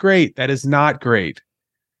 this is great. That is not great.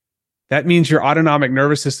 That means your autonomic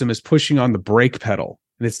nervous system is pushing on the brake pedal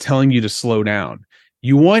and it's telling you to slow down.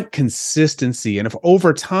 You want consistency. And if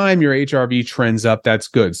over time your HRV trends up, that's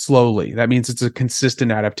good. Slowly. That means it's a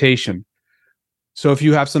consistent adaptation. So if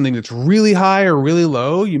you have something that's really high or really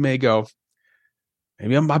low, you may go,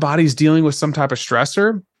 maybe my body's dealing with some type of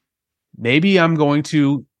stressor. Maybe I'm going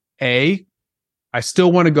to, I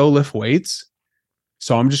still want to go lift weights.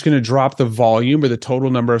 So I'm just going to drop the volume or the total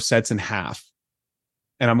number of sets in half.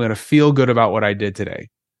 And I'm going to feel good about what I did today.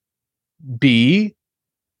 B,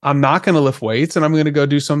 I'm not going to lift weights and I'm going to go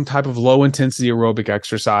do some type of low intensity aerobic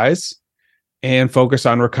exercise and focus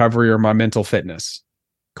on recovery or my mental fitness.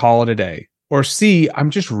 Call it a day. Or C,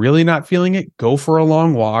 I'm just really not feeling it. Go for a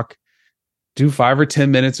long walk, do 5 or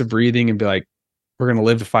 10 minutes of breathing and be like, we're going to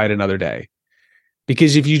live to fight another day.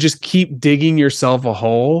 Because if you just keep digging yourself a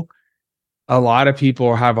hole, a lot of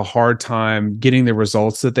people have a hard time getting the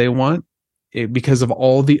results that they want because of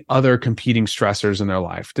all the other competing stressors in their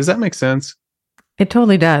life. Does that make sense? It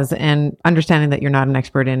totally does. And understanding that you're not an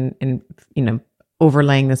expert in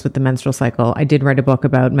overlaying this with the menstrual cycle. I did write a book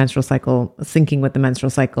about menstrual cycle, syncing with the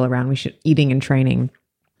menstrual cycle around eating and training,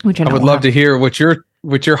 which I would love to hear what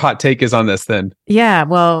your hot take is on this then. Yeah.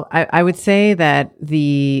 Well, I would say that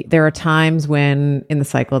there are times when in the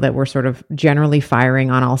cycle that we're sort of generally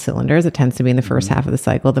firing on all cylinders. It tends to be in the first half of the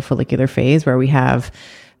cycle, the follicular phase, where we have,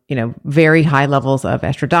 very high levels of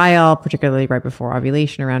estradiol, particularly right before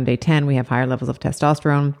ovulation around day 10, we have higher levels of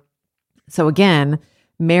testosterone. So again,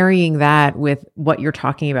 marrying that with what you're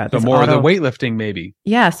talking about. So more of the weightlifting maybe.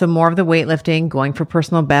 Yeah. So more of the weightlifting, going for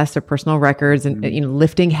personal bests or personal records and,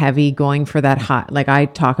 lifting heavy, going for that hot, like I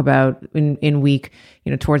talk about in week,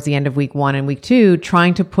 towards the end of week 1 and week 2,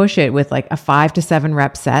 trying to push it with like a 5 to 7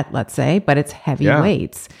 rep set, let's say, but it's heavy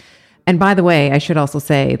weights. And by the way, I should also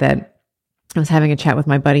say that I was having a chat with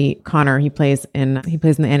my buddy Connor. He plays in the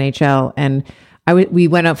NHL, and we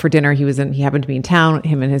went out for dinner. He happened to be in town,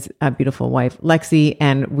 him and his beautiful wife, Lexi.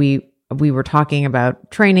 And we were talking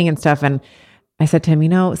about training and stuff. And I said to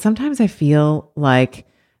him, sometimes I feel like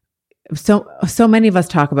so many of us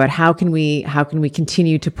talk about how can we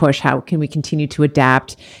continue to push? How can we continue to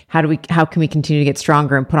adapt? How can we continue to get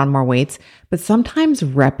stronger and put on more weights? But sometimes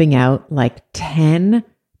repping out like 10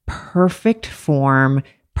 perfect form,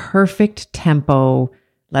 perfect tempo,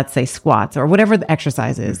 let's say squats or whatever the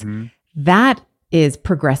exercise is, that is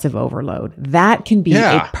progressive overload. That can be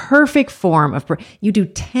a perfect form of, you do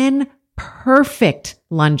 10 perfect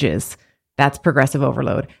lunges. That's progressive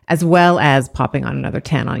overload, as well as popping on another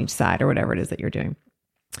 10 on each side or whatever it is that you're doing.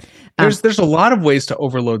 There's a lot of ways to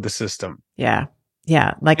overload the system. Yeah.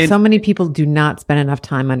 Yeah. So many people do not spend enough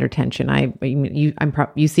time under tension.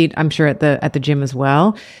 You see it, I'm sure at the gym as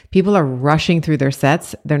well. People are rushing through their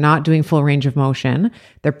sets. They're not doing full range of motion.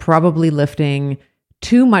 They're probably lifting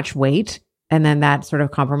too much weight. And then that sort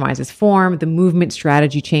of compromises form. The movement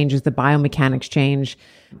strategy changes. The biomechanics change.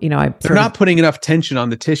 They're not putting enough tension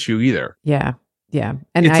on the tissue either. Yeah. Yeah.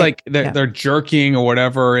 And it's they're jerking or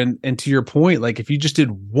whatever. And to your point, like if you just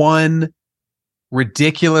did one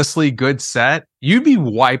ridiculously good set, you'd be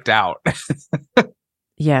wiped out.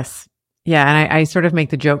 Yes. Yeah. And I sort of make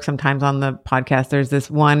the joke sometimes on the podcast.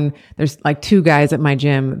 There's like 2 guys at my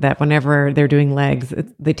gym that whenever they're doing legs,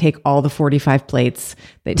 they take all the 45 plates.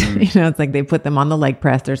 It's like they put them on the leg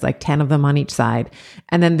press. There's like 10 of them on each side.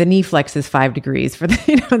 And then the knee flex is 5 degrees for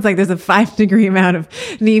it's like there's a 5-degree amount of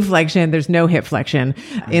knee flexion. There's no hip flexion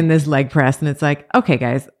in this leg press. And it's like, okay,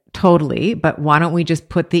 guys, totally. But why don't we just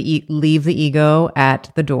leave the ego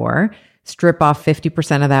at the door, strip off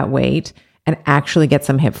 50% of that weight, and actually get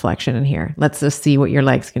some hip flexion in here. Let's just see what your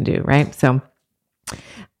legs can do, right? So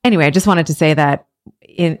anyway, I just wanted to say that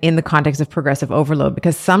in the context of progressive overload,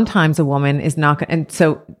 because sometimes a woman is not, and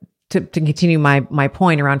so to continue my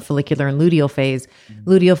point around follicular and luteal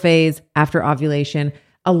phase after ovulation,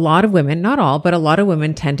 a lot of women, not all, but a lot of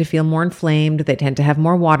women tend to feel more inflamed. They tend to have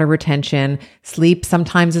more water retention. Sleep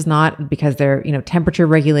sometimes is not because their, temperature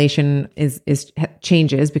regulation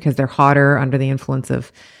changes because they're hotter under the influence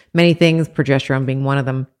of many things, progesterone being one of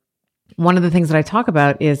them. One of the things that I talk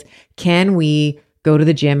about is, can we go to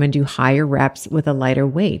the gym and do higher reps with a lighter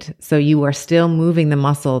weight? So you are still moving the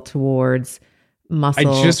muscle towards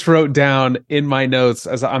muscle. I just wrote down in my notes,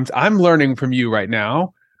 as I'm learning from you right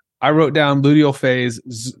now, I wrote down luteal phase,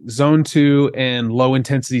 zone 2, and low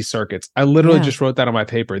intensity circuits. I literally just wrote that on my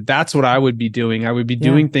paper. That's what I would be doing. I would be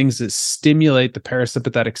doing things that stimulate the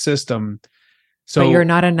parasympathetic system. So but you're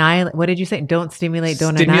not annihilate. What did you say? Don't stimulate,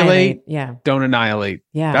 don't annihilate. Yeah. Don't annihilate.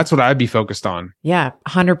 Yeah. That's what I'd be focused on. Yeah.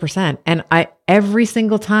 100%. And every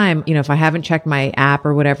single time, if I haven't checked my app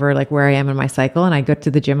or whatever, like where I am in my cycle, and I go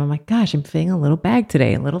to the gym, I'm like, gosh, I'm feeling a little bagged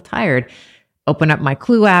today, a little tired. Open up my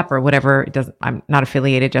Clue app or whatever. I'm not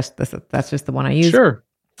affiliated. That's just the one I use. Sure.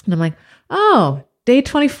 And I'm like, oh, day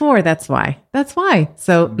 24. That's why.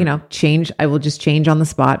 So, I will just change on the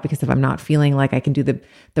spot, because if I'm not feeling like I can do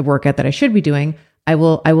the workout that I should be doing, I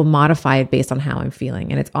will modify it based on how I'm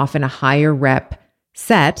feeling. And it's often a higher rep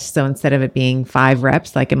set. So instead of it being 5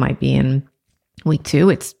 reps, like it might be in week 2,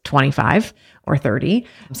 it's 25 or 30.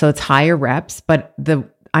 So it's higher reps, but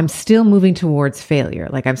I'm still moving towards failure.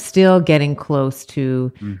 Like I'm still getting close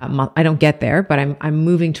to, I don't get there, but I'm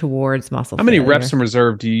moving towards muscle How many failure. reps in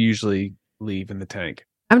reserve do you usually leave in the tank?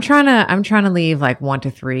 I'm trying to leave like 1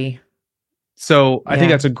 to 3. So I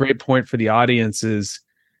think that's a great point for the audience is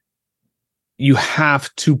you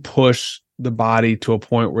have to push the body to a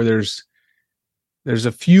point where there's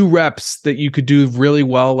a few reps that you could do really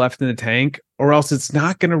well left in the tank, or else it's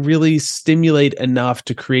not going to really stimulate enough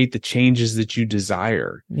to create the changes that you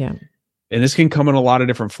desire. Yeah. And this can come in a lot of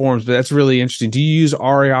different forms, but that's really interesting. Do you use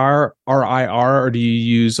RIR, or do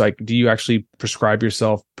you actually prescribe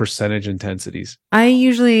yourself percentage intensities? I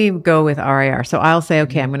usually go with RIR. So I'll say,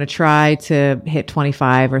 okay, I'm going to try to hit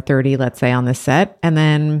 25 or 30, let's say, on this set. And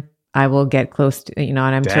then I will get close to, and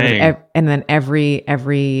I'm sort of, and then every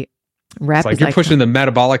rep it's like you're pushing the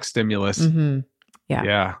metabolic stimulus. Mm-hmm.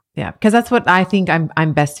 Yeah. Because that's what I think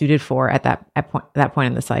I'm best suited for at that point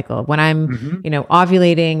in the cycle. When I'm,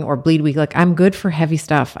 ovulating or bleed week, like I'm good for heavy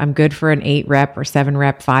stuff. I'm good for an 8 rep or 7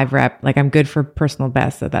 rep, 5 rep. Like I'm good for personal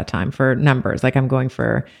best at that time for numbers. Like I'm going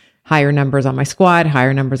for higher numbers on my squat,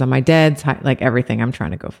 higher numbers on my deads, like everything I'm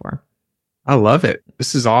trying to go for. I love it.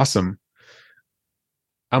 This is awesome.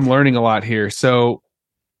 I'm learning a lot here. So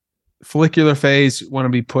follicular phase, want to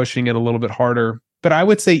be pushing it a little bit harder. But I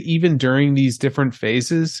would say even during these different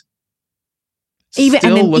phases,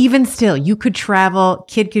 even still, you could travel,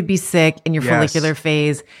 kid could be sick in your follicular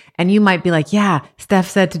phase, and you might be like, yeah, Steph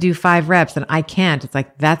said to do 5 reps and I can't. It's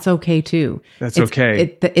like, that's okay too. It's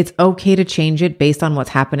okay. It's okay to change it based on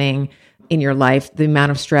what's happening in your life, the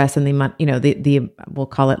amount of stress and the amount, we'll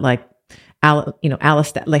call it like,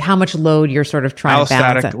 allostatic, like how much load you're sort of trying to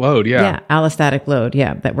balance. Allostatic load, allostatic load,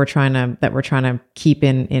 that we're trying to keep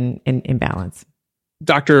in balance.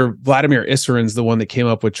 Dr. Vladimir Issurin's the one that came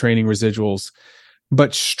up with training residuals,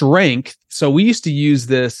 but strength. So we used to use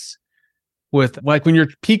this with like when you're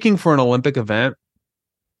peaking for an Olympic event,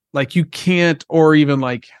 like you can't, or even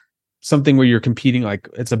like something where you're competing, like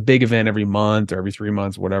it's a big event every month or every 3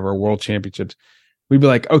 months, whatever, world championships. We'd be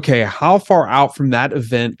like, okay, how far out from that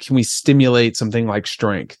event can we stimulate something like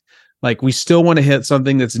strength? Like we still want to hit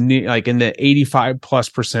something that's like in the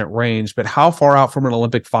 85+% range, but how far out from an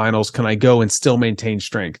Olympic finals can I go and still maintain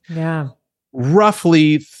strength? Yeah.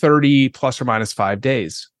 Roughly 30 plus or minus 5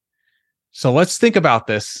 days. So let's think about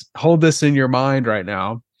this. Hold this in your mind right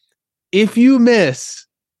now. If you miss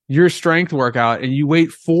your strength workout and you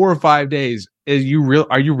wait 4 or 5 days, are you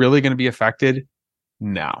really going to be affected?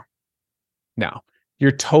 No.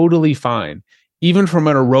 You're totally fine. Even from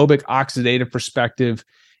an aerobic oxidative perspective,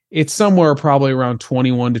 it's somewhere probably around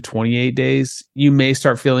 21 to 28 days. You may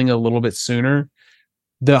start feeling a little bit sooner.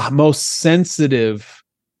 The most sensitive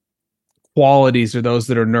qualities are those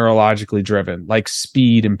that are neurologically driven, like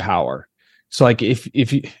speed and power. So like if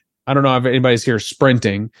you, I don't know if anybody's here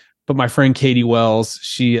sprinting, but my friend Katie Wells,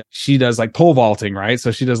 she does like pole vaulting, right?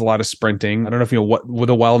 So she does a lot of sprinting. I don't know if you know what, with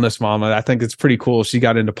a wellness mama, I think it's pretty cool. She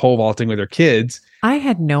got into pole vaulting with her kids. I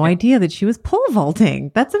had no idea that she was pole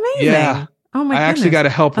vaulting. That's amazing. Yeah. Oh my goodness. I actually got to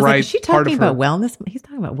help write. Like, is she talking about wellness? He's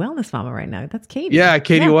talking about wellness mama right now. That's Katie. Yeah,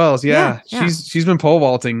 Katie Wells. Yeah. She's been pole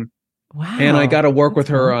vaulting. Wow. And I got to work with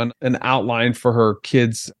her on an outline for her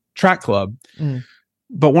kids' track club.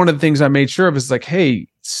 But one of the things I made sure of is like, hey,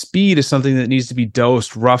 speed is something that needs to be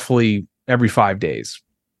dosed roughly every 5 days.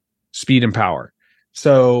 Speed and power.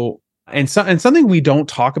 So, and something we don't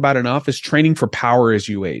talk about enough is training for power as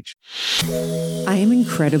you age. I am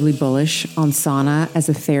incredibly bullish on sauna as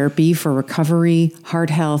a therapy for recovery, heart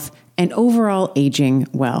health, and overall aging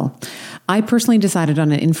well. I personally decided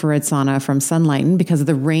on an infrared sauna from Sunlighten because of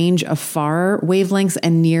the range of far wavelengths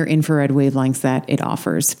and near infrared wavelengths that it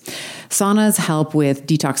offers. Saunas help with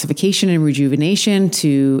detoxification and rejuvenation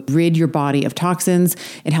to rid your body of toxins.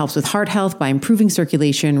 It helps with heart health by improving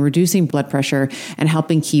circulation, reducing blood pressure, and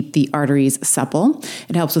helping keep the arteries supple.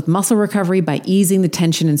 It helps with muscle recovery by easing the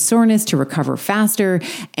tension and soreness to recover faster.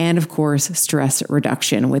 And of course, stress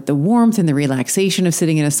reduction. With the warmth and the relaxation of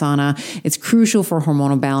sitting in a sauna, it's crucial for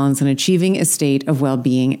hormonal balance and achieving a state of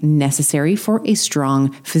well-being necessary for a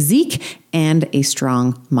strong physique and a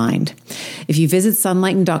strong mind. If you visit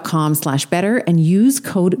sunlighten.com/better and use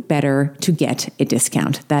code BETTER to get a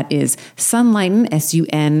discount. That is Sunlighten,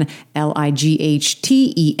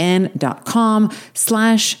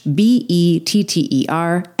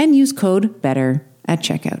 sunlighten.com/BETTER and use code BETTER at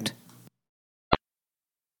checkout.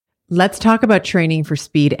 Let's talk about training for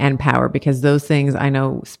speed and power, because those things, I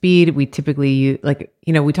know speed, we typically use, like,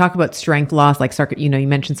 we talk about strength loss, like, you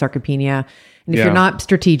mentioned sarcopenia. And if you're not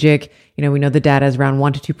strategic, we know the data is around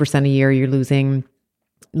 1% to 2% a year, you're losing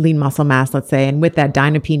lean muscle mass, let's say. And with that,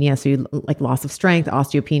 dynapenia, so you like loss of strength,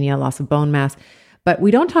 osteopenia, loss of bone mass. But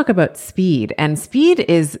we don't talk about speed, and speed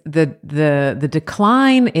is the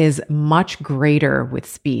decline is much greater with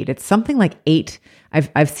speed. It's something like 8.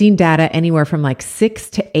 I've seen data anywhere from like 6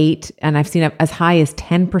 to 8, and I've seen as high as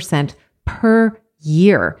 10% per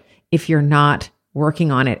year if you're not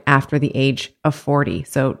working on it after the age of 40.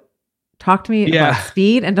 So talk to me about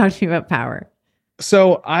speed and talk to me about power.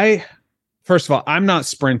 So first of all, I'm not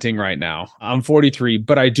sprinting right now. I'm 43,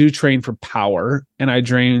 but I do train for power, and I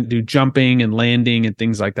do jumping and landing and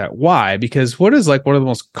things like that. Why? Because what is like one of the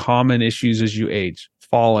most common issues as you age?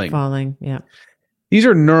 Falling. Yeah. These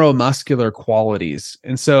are neuromuscular qualities.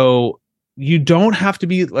 And so you don't have to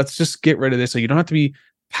be, let's just get rid of this. So you don't have to be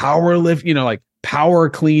like power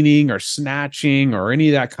cleaning or snatching or any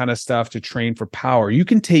of that kind of stuff to train for power. You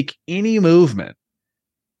can take any movement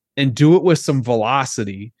and do it with some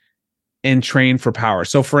velocity and train for power.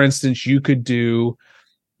 So for instance, you could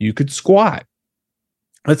squat.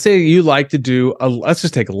 Let's say you like to do let's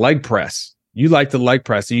just take a leg press. You like the leg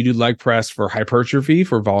press, and you do leg press for hypertrophy,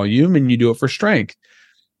 for volume, and you do it for strength.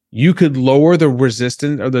 You could lower the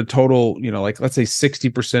resistance or the total, like let's say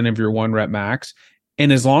 60% of your 1 rep max.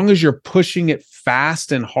 And as long as you're pushing it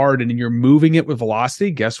fast and hard and you're moving it with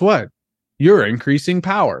velocity, guess what? You're increasing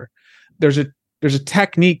power. There's a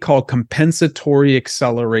technique called compensatory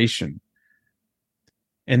acceleration.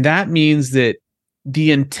 And that means that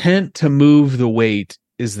the intent to move the weight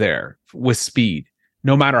is there with speed.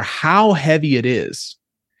 No matter how heavy it is,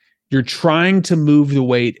 you're trying to move the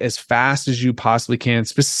weight as fast as you possibly can,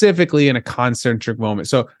 specifically in a concentric movement.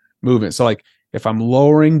 So like if I'm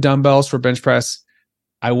lowering dumbbells for bench press,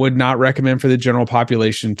 I would not recommend for the general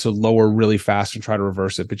population to lower really fast and try to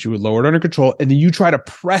reverse it, but you would lower it under control, and then you try to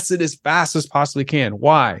press it as fast as possibly can.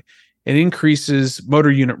 Why? It increases motor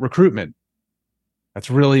unit recruitment. That's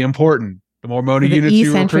really important. The more motor units you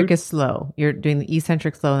recruit. The eccentric is slow. You're doing the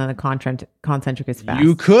eccentric slow, and then the concentric is fast.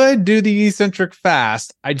 You could do the eccentric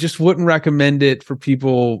fast. I just wouldn't recommend it for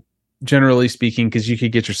people, generally speaking, because you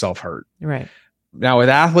could get yourself hurt. Right. Now, with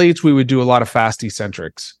athletes, we would do a lot of fast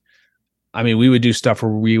eccentrics. I mean, we would do stuff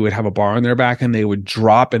where we would have a bar on their back and they would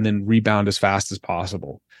drop and then rebound as fast as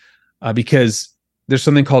possible. Because there's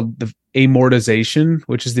something called the amortization,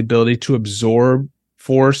 which is the ability to absorb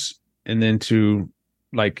force and then to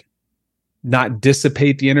like not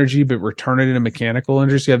dissipate the energy, but return it into mechanical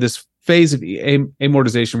energy. So you have this phase of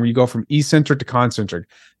amortization where you go from eccentric to concentric.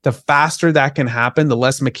 The faster that can happen, the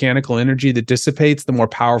less mechanical energy that dissipates, the more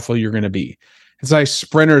powerful you're going to be. It's like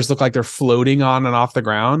sprinters look like they're floating on and off the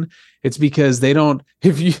ground. It's because they don't,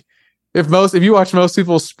 if you watch most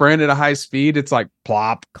people sprint at a high speed, it's like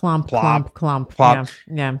plop, clomp, plop, clomp. plop.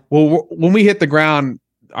 Yeah. Well, when we hit the ground,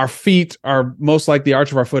 our feet are most like the arch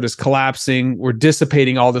of our foot is collapsing. We're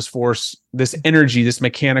dissipating all this force, this energy, this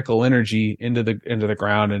mechanical energy into the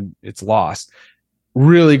ground, and it's lost.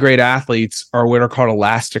 Really great athletes are what are called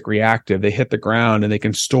elastic reactive. They hit the ground and they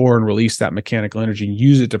can store and release that mechanical energy and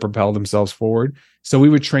use it to propel themselves forward. So we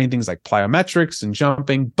would train things like plyometrics and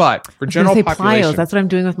jumping, but for general population, plyos, that's what I'm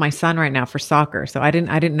doing with my son right now for soccer. So I didn't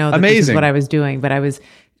know that Amazing. This is what I was doing, but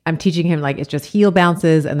I'm teaching him like it's just heel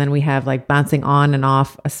bounces, and then we have like bouncing on and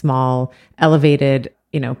off a small elevated,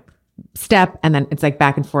 step, and then it's like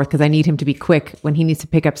back and forth because I need him to be quick when he needs to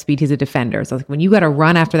pick up speed. He's a defender, so like when you got to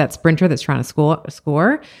run after that sprinter that's trying to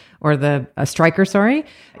score or a striker,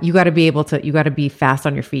 you got to be fast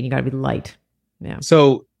on your feet. You got to be light. Yeah.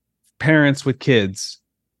 So parents with kids,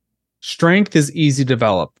 strength is easy to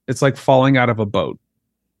develop. It's like falling out of a boat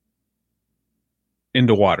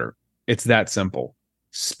into water. It's that simple.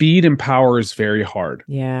 Speed and power is very hard.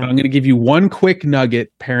 Yeah. I'm going to give you one quick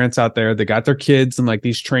nugget, parents out there that got their kids in like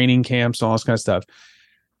these training camps and all this kind of stuff.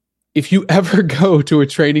 If you ever go to a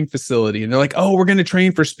training facility and they're like, oh, we're going to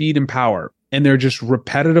train for speed and power, and they're just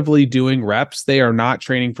repetitively doing reps, they are not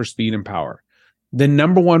training for speed and power. The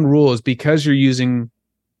number one rule is because you're using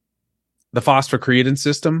the phosphocreatine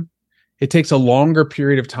system, it takes a longer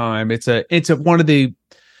period of time. It's one of the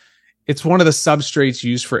substrates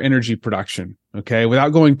used for energy production. Okay.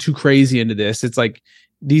 Without going too crazy into this, it's like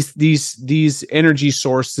these energy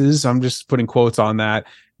sources, I'm just putting quotes on that,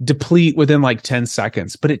 deplete within like 10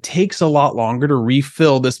 seconds, but it takes a lot longer to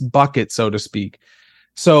refill this bucket, so to speak.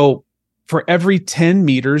 So for every 10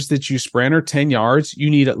 meters that you sprint or 10 yards, you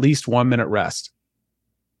need at least 1 minute rest.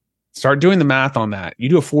 Start doing the math on that. You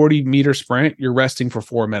do a 40-meter sprint, you're resting for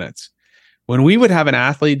 4 minutes. When we would have an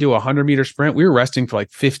athlete do a 100-meter sprint, we were resting for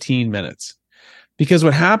like 15 minutes. Because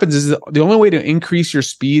what happens is the only way to increase your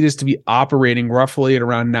speed is to be operating roughly at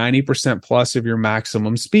around 90% plus of your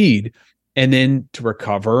maximum speed, and then to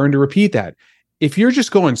recover and to repeat that. If you're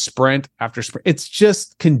just going sprint after sprint, it's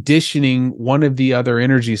just conditioning one of the other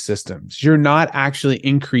energy systems. You're not actually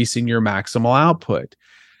increasing your maximal output.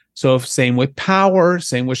 So same with power,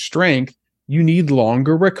 same with strength, you need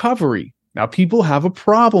longer recovery. Now, people have a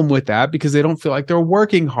problem with that because they don't feel like they're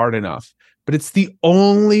working hard enough. But it's the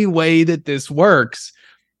only way that this works.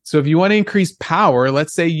 So if you want to increase power,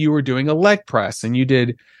 let's say you were doing a leg press and you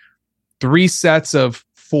did 3 sets of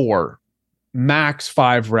 4, max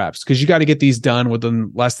 5 reps, because you got to get these done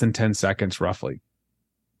within less than 10 seconds, roughly.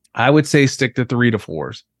 I would say stick to 3 to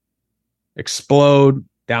 4s. Explode,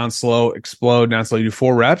 down slow, explode, down slow. You do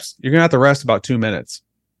 4 reps, you're going to have to rest about 2 minutes.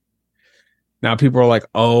 Now, people are like,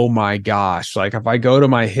 oh my gosh, like if I go to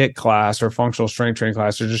my HIIT class or functional strength training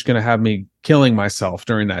class, they're just going to have me killing myself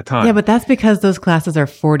during that time. Yeah, but that's because those classes are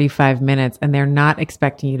 45 minutes and they're not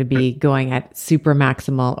expecting you to be going at super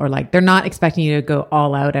maximal, or like they're not expecting you to go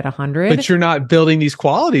all out at 100. But you're not building these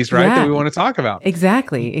qualities, right? That we want to talk about.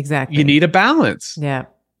 Exactly. You need a balance. Yeah.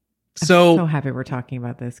 So, I'm so happy we're talking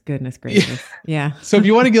about this. Goodness gracious. Yeah. So if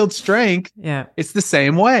you want to build strength, yeah, it's the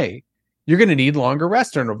same way. You're going to need longer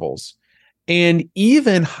rest intervals. And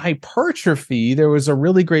even hypertrophy, there was a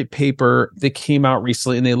really great paper that came out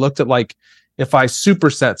recently, and they looked at like if I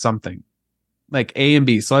superset something like A and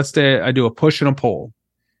B. So let's say I do a push and a pull,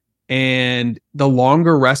 and the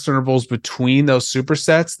longer rest intervals between those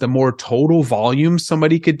supersets, the more total volume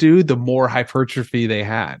somebody could do, the more hypertrophy they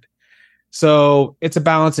had. So it's a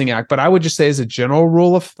balancing act. But I would just say, as a general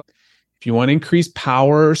rule of thumb, if you want to increase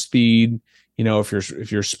power or speed,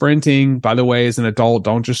 if you're sprinting, by the way, as an adult,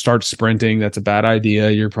 don't just start sprinting. That's a bad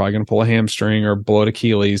idea. You're probably going to pull a hamstring or blow an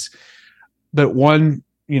Achilles. But 1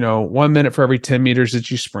 minute for every 10 meters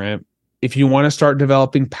that you sprint. If you want to start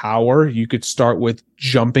developing power, you could start with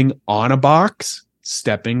jumping on a box,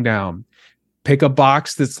 stepping down. Pick a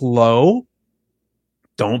box that's low.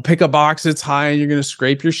 Don't pick a box that's high and you're going to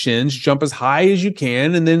scrape your shins. Jump as high as you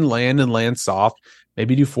can and then land soft.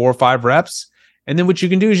 Maybe do 4 or 5 reps. And then what you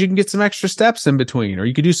can do is you can get some extra steps in between, or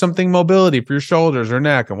you could do something mobility for your shoulders or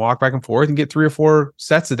neck and walk back and forth and get 3 or 4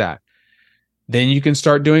 sets of that. Then you can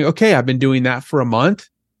start doing, okay, I've been doing that for a month.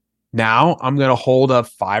 Now I'm going to hold a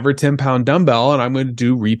 5 or 10 pound dumbbell and I'm going to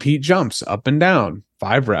do repeat jumps up and down,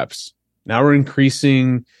 5 reps. Now we're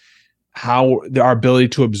increasing our ability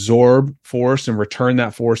to absorb force and return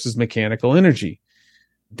that force as mechanical energy.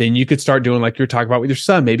 Then you could start doing like you're talking about with your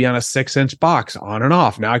son, maybe on a 6-inch box, on and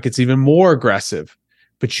off. Now it gets even more aggressive,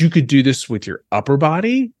 but you could do this with your upper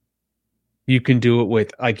body. You can do it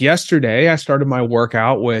with, like yesterday, I started my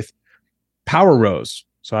workout with power rows.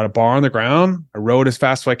 So I had a bar on the ground. I rode as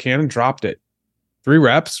fast as I can and dropped it. 3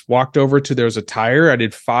 reps, walked over to, there was a tire. I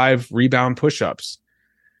did 5 rebound push-ups.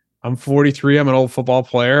 I'm 43. I'm an old football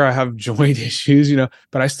player. I have joint issues,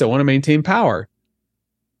 but I still want to maintain power.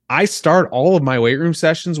 I start all of my weight room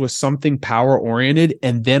sessions with something power oriented,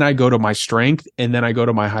 and then I go to my strength, and then I go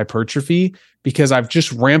to my hypertrophy, because I've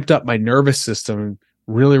just ramped up my nervous system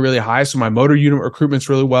really, really high. So my motor unit recruitment's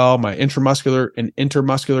really well. My intramuscular and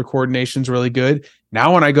intermuscular coordination's really good.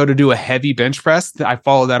 Now when I go to do a heavy bench press, I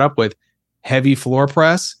follow that up with heavy floor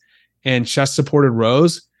press and chest supported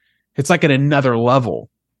rows. It's like at another level.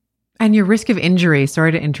 And your risk of injury,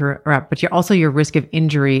 sorry to interrupt, but your risk of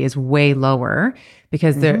injury is way lower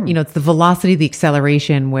because it's the velocity, the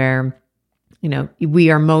acceleration where, we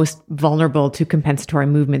are most vulnerable to compensatory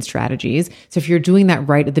movement strategies. So if you're doing that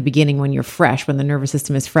right at the beginning, when you're fresh, when the nervous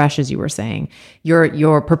system is fresh, as you were saying,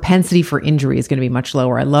 your propensity for injury is going to be much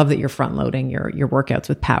lower. I love that you're front loading your workouts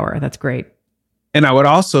with power. That's great. And I would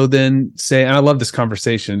also then say, and I love this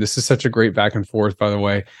conversation. This is such a great back and forth, by the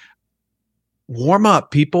way. Warm up,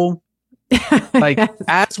 people. Like yes,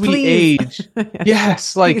 as we age,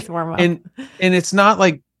 yes, like warm up. And it's not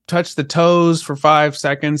like touch the toes for 5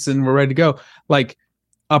 seconds and we're ready to go. Like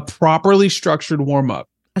a properly structured warm up,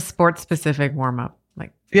 a sports specific warm up,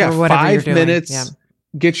 like 5 minutes,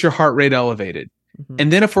 get your heart rate elevated. Mm-hmm.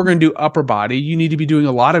 And then if we're going to do upper body, you need to be doing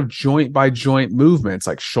a lot of joint by joint movements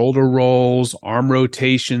like shoulder rolls, arm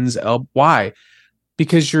rotations. Why?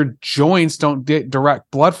 Because your joints don't get direct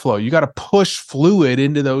blood flow. You got to push fluid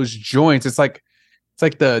into those joints. It's like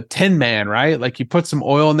the Tin Man, right? Like you put some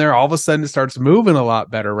oil in there, all of a sudden it starts moving a lot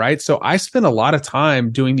better, right? So I spend a lot of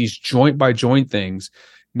time doing these joint by joint things,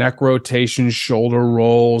 neck rotations, shoulder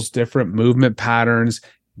rolls, different movement patterns.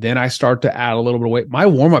 Then I start to add a little bit of weight. My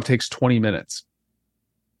warm-up takes 20 minutes.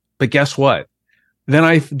 But guess what? Then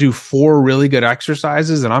I do 4 really good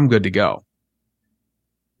exercises and I'm good to go.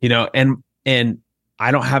 and I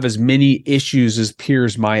don't have as many issues as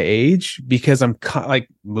peers my age because I'm like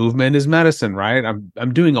movement is medicine, right?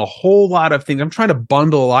 I'm doing a whole lot of things. I'm trying to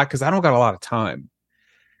bundle a lot because I don't got a lot of time.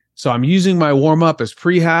 So I'm using my warm up as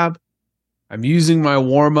prehab. I'm using my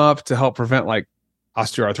warm up to help prevent like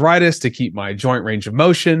osteoarthritis, to keep my joint range of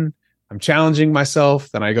motion. I'm challenging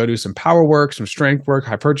myself. Then I go do some power work, some strength work,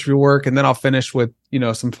 hypertrophy work, and then I'll finish with,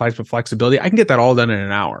 some type of flexibility. I can get that all done in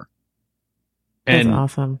an hour. That's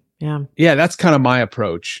awesome. Yeah, that's kind of my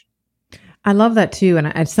approach. I love that too.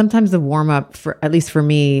 And sometimes the warm up, at least for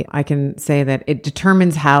me, I can say that it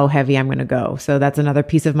determines how heavy I'm going to go. So that's another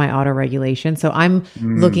piece of my auto regulation. So I'm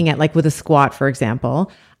looking at, like with a squat, for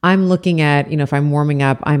example, I'm looking at, if I'm warming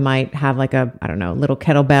up, I might have like a, I don't know, little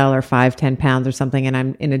kettlebell or 5-10 pounds or something. And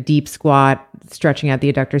I'm in a deep squat, stretching out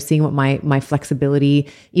the adductor, seeing what my flexibility,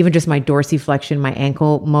 even just my dorsiflexion, my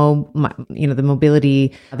ankle, the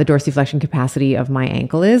mobility, the dorsiflexion capacity of my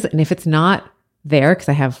ankle is. And if it's not there, because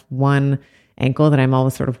I have one ankle that I'm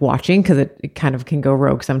always sort of watching because it kind of can go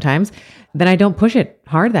rogue sometimes, then I don't push it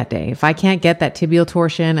hard that day. If I can't get that tibial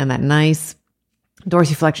torsion and that nice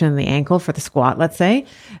dorsiflexion in the ankle for the squat, let's say,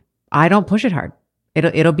 I don't push it hard.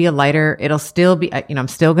 It'll be a lighter, it'll still be, I'm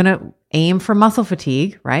still going to aim for muscle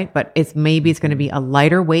fatigue, right? But it's going to be a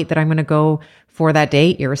lighter weight that I'm going to go for that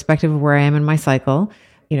day, irrespective of where I am in my cycle.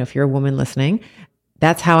 If you're a woman listening,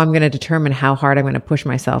 that's how I'm going to determine how hard I'm going to push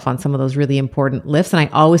myself on some of those really important lifts. And I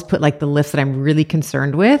always put like the lifts that I'm really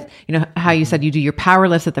concerned with. How you said you do your power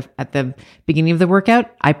lifts at the beginning of the workout.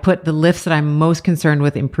 I put the lifts that I'm most concerned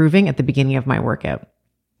with improving at the beginning of my workout.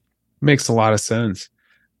 Makes a lot of sense.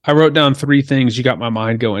 I wrote down 3 things. You got my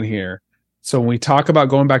mind going here. So when we talk about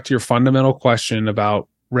going back to your fundamental question about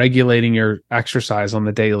regulating your exercise on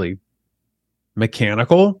the daily,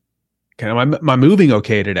 mechanical, am I moving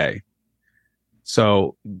okay today?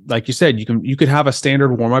 So like you said, you could have a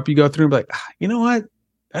standard warm up you go through and be like, you know what?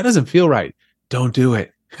 That doesn't feel right. Don't do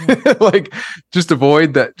it. Like just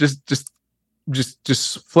avoid that. Just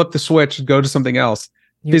flip the switch and go to something else.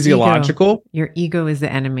 Physiological. Your ego is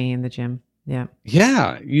the enemy in the gym. Yeah.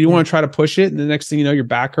 Yeah. You want to try to push it. And the next thing you know, your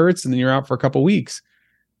back hurts and then you're out for a couple of weeks.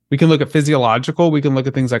 We can look at physiological. We can look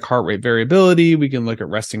at things like heart rate variability. We can look at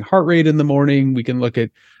resting heart rate in the morning. We can look at,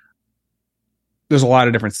 there's a lot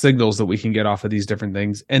of different signals that we can get off of these different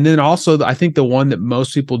things. And then also, I think the one that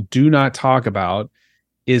most people do not talk about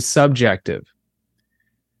is subjective.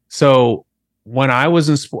 So when I was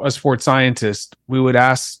a sports scientist, we'd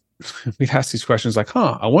ask these questions like,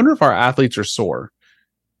 I wonder if our athletes are sore,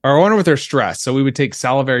 or I wonder if they're stressed. So we would take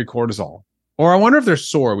salivary cortisol, or I wonder if they're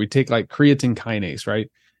sore. We take like creatine kinase,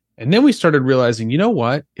 right? And then we started realizing, you know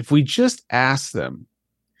what? If we just ask them,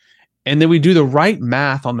 and then we do the right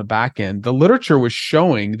math on the back end, the literature was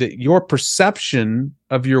showing that your perception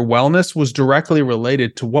of your wellness was directly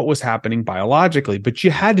related to what was happening biologically. But you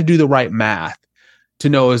had to do the right math to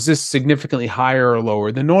know, is this significantly higher or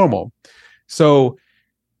lower than normal? So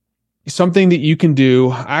something that you can do,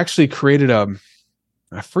 I actually created a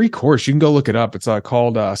free course. You can go look it up. It's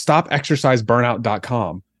called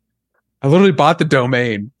stopexerciseburnout.com. I literally bought the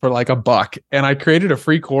domain for like $1 and I created a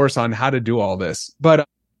free course on how to do all this. But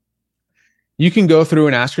you can go through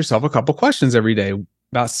and ask yourself a couple questions every day,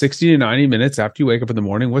 about 60 to 90 minutes after you wake up in the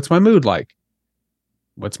morning. What's my mood like?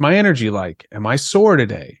 What's my energy like? Am I sore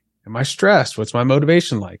today? Am I stressed? What's my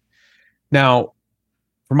motivation like? Now,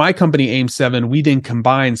 for my company, AIM7, we then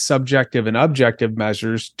combine subjective and objective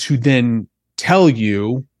measures to then tell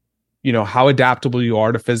you, how adaptable you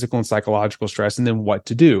are to physical and psychological stress and then what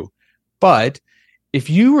to do. But if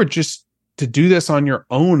you were just to do this on your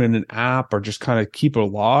own in an app or just kind of keep a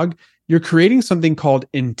log, you're creating something called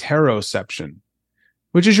interoception,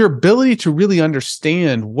 which is your ability to really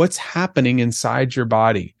understand what's happening inside your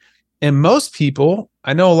body. And most people,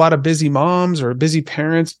 I know a lot of busy moms or busy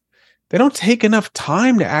parents, they don't take enough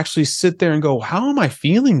time to actually sit there and go, how am I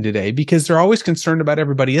feeling today? Because they're always concerned about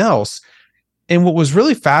everybody else. And what was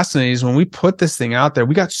really fascinating is when we put this thing out there,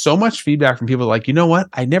 we got so much feedback from people like, you know what?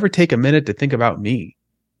 I never take a minute to think about me.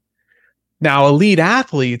 Now, elite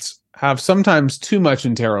athletes have sometimes too much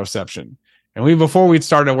interoception. And before we'd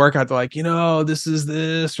started a workout, they're like, this is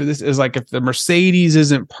this, or this is like, if the Mercedes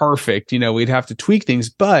isn't perfect, we'd have to tweak things.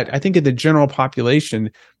 But I think in the general population,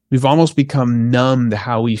 we've almost become numb to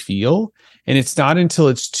how we feel. And it's not until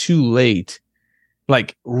it's too late,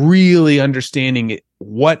 like really understanding it,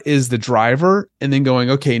 what is the driver, and then going,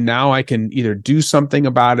 okay, now I can either do something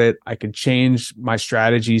about it. I can change my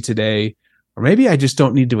strategy today. Or maybe I just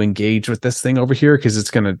don't need to engage with this thing over here because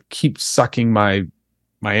it's going to keep sucking my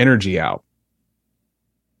energy out.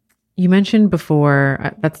 You mentioned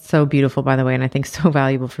before, that's so beautiful, by the way, and I think so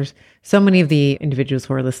valuable for so many of the individuals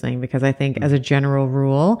who are listening, because I think as a general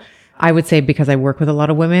rule, I would say because I work with a lot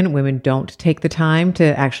of women, women don't take the time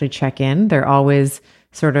to actually check in. They're always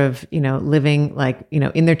sort of, living like,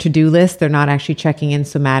 in their to-do list. They're not actually checking in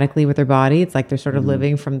somatically with their body. It's like they're sort of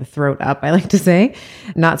living from the throat up, I like to say,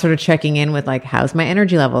 not sort of checking in with like, how's my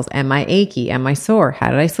energy levels? Am I achy? Am I sore? How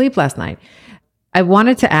did I sleep last night? I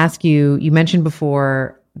wanted to ask you, you mentioned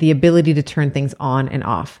before the ability to turn things on and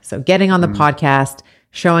off. So getting on the podcast,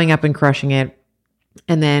 showing up and crushing it,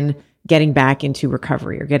 and then getting back into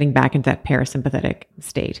recovery or getting back into that parasympathetic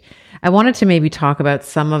state. I wanted to maybe talk about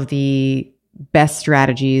some of the best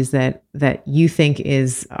strategies that you think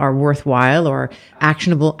are worthwhile or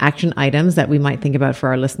actionable action items that we might think about for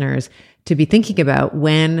our listeners to be thinking about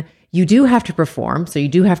when you do have to perform. So you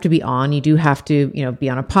do have to be on, you do have to, be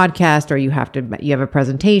on a podcast, or you have a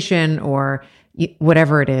presentation or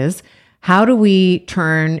whatever it is. How do we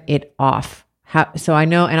turn it off? So I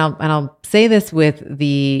know, and I'll say this with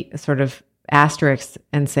the sort of asterisks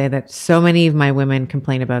and say that so many of my women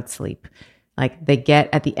complain about sleep. Like they get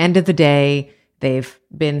at the end of the day, they've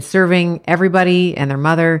been serving everybody and their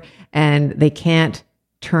mother, and they can't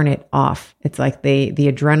turn it off. It's like the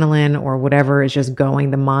adrenaline or whatever is just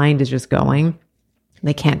going. The mind is just going.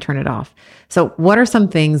 They can't turn it off. So what are some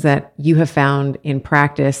things that you have found in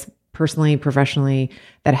practice, personally, professionally,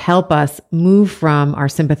 that help us move from our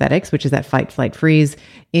sympathetics, which is that fight, flight, freeze,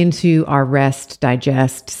 into our rest,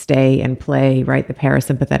 digest, stay, and play, right? The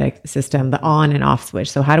parasympathetic system, the on and off switch.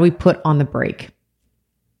 So how do we put on the brake?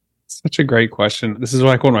 Such a great question. This is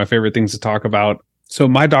like one of my favorite things to talk about. So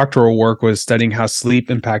my doctoral work was studying how sleep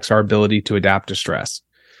impacts our ability to adapt to stress.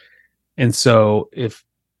 And so if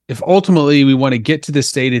ultimately we want to get to this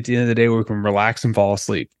state at the end of the day where we can relax and fall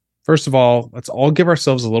asleep, first of all, let's all give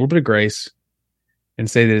ourselves a little bit of grace and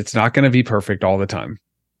say that it's not going to be perfect all the time.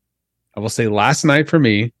 I will say last night for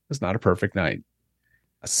me was not a perfect night.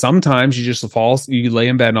 Sometimes you just you lay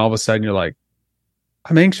in bed and all of a sudden you're like,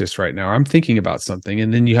 I'm anxious right now. I'm thinking about something.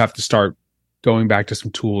 And then you have to start going back to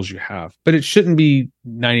some tools you have. But it shouldn't be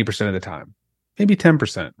 90% of the time, maybe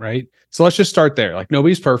 10%, right? So let's just start there. Like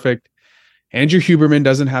nobody's perfect. Andrew Huberman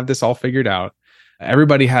doesn't have this all figured out.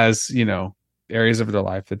 Everybody has, areas of their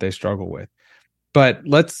life that they struggle with. But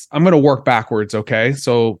I'm going to work backwards, okay?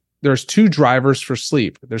 So there's two drivers for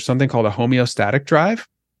sleep. There's something called a homeostatic drive,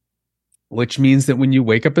 which means that when you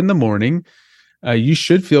wake up in the morning, you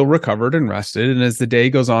should feel recovered and rested. And as the day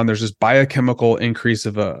goes on, there's this biochemical increase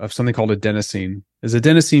of something called adenosine. As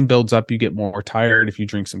adenosine builds up, you get more tired. If you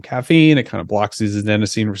drink some caffeine, it kind of blocks these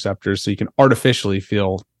adenosine receptors, so you can artificially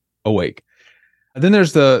feel awake. And then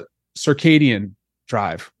there's the circadian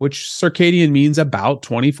drive, which circadian means about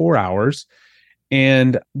 24 hours.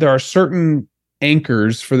 And there are certain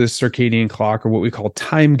anchors for this circadian clock, or what we call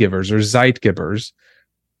time givers or Zeitgebers: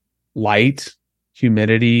 light,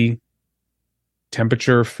 humidity,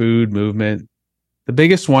 temperature, food, movement. The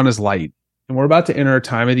biggest one is light. And we're about to enter a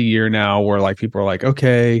time of the year now where like people are like,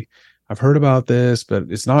 okay, I've heard about this, but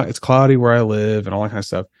it's cloudy where I live and all that kind of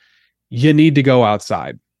stuff. You need to go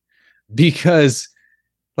outside because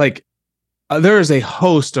there is a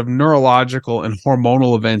host of neurological and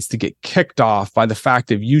hormonal events to get kicked off by the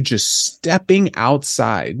fact of you just stepping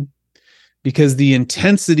outside, because the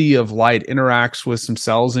intensity of light interacts with some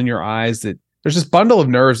cells in your eyes. That there's this bundle of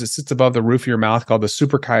nerves that sits above the roof of your mouth called the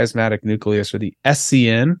suprachiasmatic nucleus, or the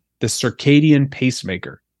SCN, the circadian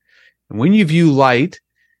pacemaker. And when you view light,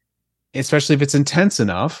 especially if it's intense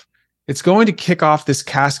enough, it's going to kick off this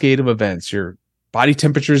cascade of events. Your body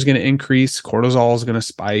temperature is going to increase, cortisol is going to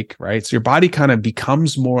spike, right? So your body kind of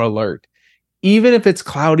becomes more alert. Even if it's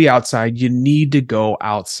cloudy outside, you need to go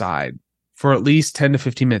outside for at least 10 to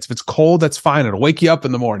 15 minutes. If it's cold, that's fine. It'll wake you up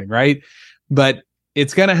in the morning, right? But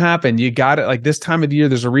it's going to happen. You got it. Like this time of the year,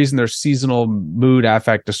 there's a reason there's seasonal mood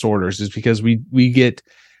affect disorders, is because we get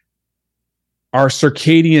our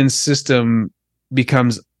circadian system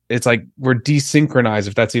becomes, it's like we're desynchronized,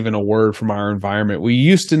 if that's even a word, from our environment. We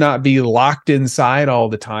used to not be locked inside all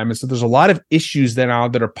the time. And so there's a lot of issues that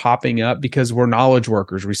are popping up because we're knowledge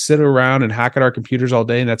workers. We sit around and hack at our computers all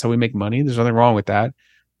day, and that's how we make money. There's nothing wrong with that.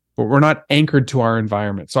 But we're not anchored to our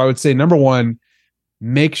environment. So I would say, number one,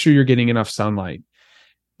 make sure you're getting enough sunlight.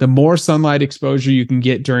 The more sunlight exposure you can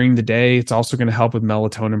get during the day, it's also going to help with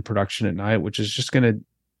melatonin production at night, which is just going to,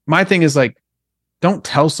 my thing is like, don't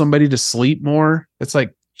tell somebody to sleep more. It's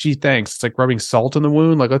like, gee, thanks. It's like rubbing salt in the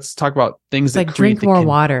wound. Like, let's talk about things that like drink more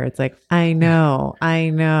water. It's like, I know.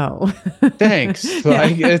 Thanks. So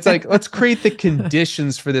it's like, let's create the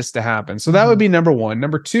conditions for this to happen. So that would be number one.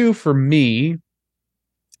 Number two, for me,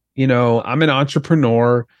 I'm an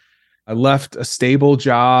entrepreneur. I left a stable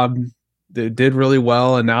job that did really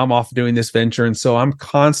well, and now I'm off doing this venture. And so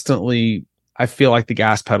I feel like the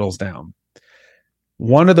gas pedal's down.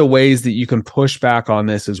 One of the ways that you can push back on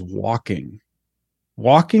this is walking.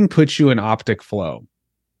 Walking puts you in optic flow.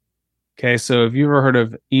 Okay, so have you ever heard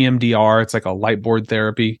of EMDR? It's like a light board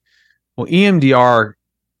therapy. Well, EMDR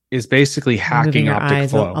is basically hacking moving your optic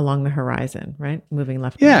eyes flow along the horizon, right? Moving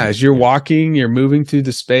left. Yeah, and right. as you're walking, you're moving through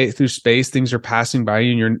space, things are passing by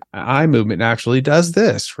you, and your eye movement naturally does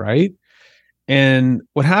this, right? And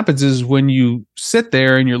what happens is when you sit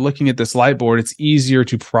there and you're looking at this light board, it's easier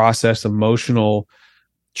to process emotional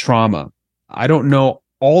trauma. I don't know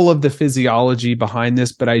all of the physiology behind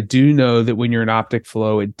this, but I do know that when you're in optic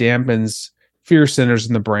flow, it dampens fear centers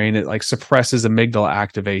in the brain. It like suppresses amygdala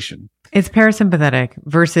activation. It's parasympathetic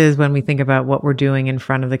versus when we think about what we're doing in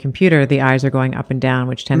front of the computer, the eyes are going up and down,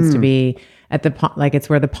 which tends to be at it's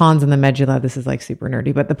where the pons and the medulla, this is like super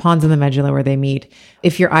nerdy, but the pons and the medulla where they meet.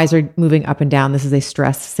 If your eyes are moving up and down, this is a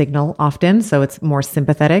stress signal often. So it's more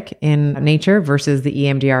sympathetic in nature versus the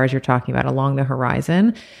EMDR as you're talking about along the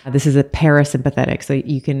horizon. This is a parasympathetic. So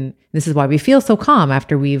this is why we feel so calm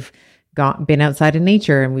after we've been outside in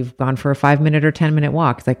nature and we've gone for a 5-minute or 10-minute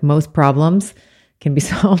walk. It's like most problems can be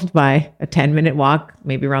solved by a 10-minute walk,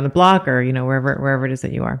 maybe around the block or, wherever it is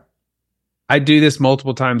that you are. I do this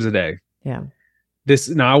multiple times a day. Yeah.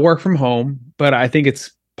 Now I work from home, but I think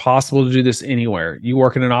it's possible to do this anywhere. You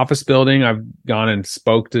work in an office building. I've gone and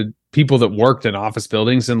spoke to people that worked in office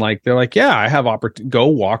buildings and they're like, yeah, I have go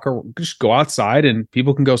walk or just go outside and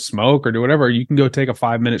people can go smoke or do whatever. You can go take a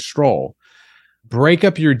 5-minute stroll. Break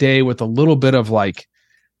up your day with a little bit of like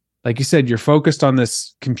you said, you're focused on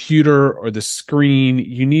this computer or the screen.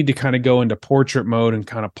 You need to kind of go into portrait mode and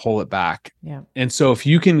kind of pull it back. Yeah. And so if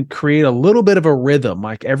you can create a little bit of a rhythm,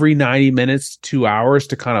 like every 90 minutes, 2 hours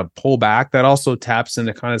to kind of pull back, that also taps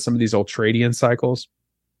into kind of some of these ultradian cycles.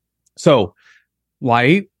 So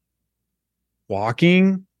light,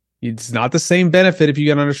 walking, it's not the same benefit if you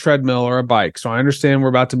get on a treadmill or a bike. So I understand we're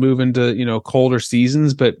about to move into, colder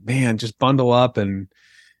seasons, but man, just bundle up and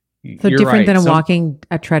so you're different right. than walking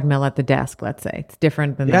a treadmill at the desk, let's say. It's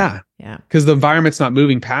different than that. Yeah. Because the environment's not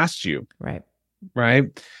moving past you. Right.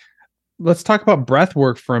 Let's talk about breath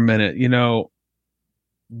work for a minute.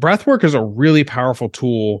 Breath work is a really powerful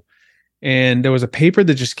tool. And there was a paper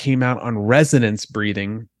that just came out on resonance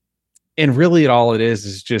breathing. And really all it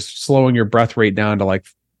is just slowing your breath rate down to like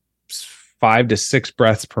 5 to 6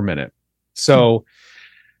 breaths per minute. So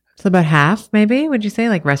about half, maybe, would you say?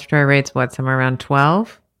 Like respiratory rates, somewhere around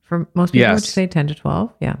 12? For most people, yes. Would you say 10 to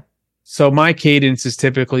 12? Yeah. So my cadence is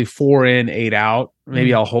typically 4 in, 8 out.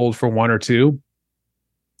 Maybe I'll hold for 1 or 2.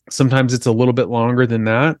 Sometimes it's a little bit longer than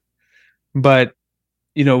that. But,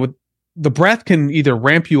 with the breath can either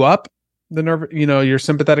ramp you up the nerve, your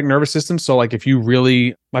sympathetic nervous system. So like if you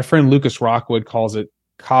really, my friend Lucas Rockwood calls it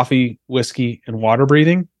coffee, whiskey, and water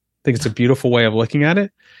breathing. I think it's a beautiful way of looking at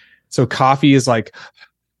it. So coffee is like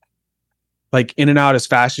in and out as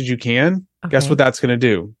fast as you can. Okay. Guess what that's going to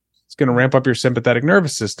do? It's going to ramp up your sympathetic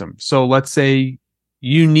nervous system. So let's say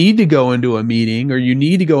you need to go into a meeting or you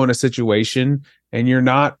need to go in a situation and you're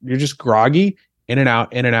just groggy, in and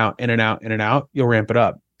out, in and out, in and out, in and out. You'll ramp it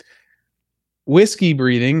up. Whiskey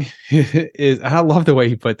breathing I love the way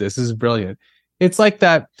he put this. This is brilliant. It's like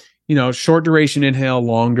that, short duration inhale,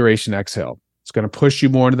 long duration exhale. It's going to push you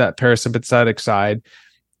more into that parasympathetic side.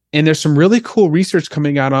 And there's some really cool research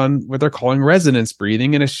coming out on what they're calling resonance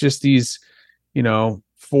breathing. And it's just these,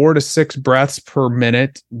 4 to 6 breaths per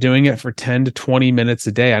minute, doing it for 10 to 20 minutes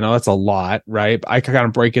a day. I know that's a lot, right? I kind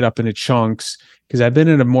of break it up into chunks because I've been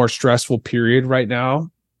in a more stressful period right now.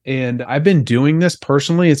 And I've been doing this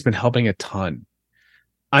personally. It's been helping a ton.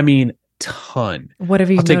 I mean, ton. What have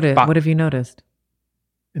you noticed? What have you noticed?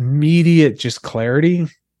 Immediate just clarity.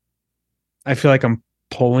 I feel like I'm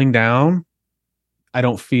pulling down. I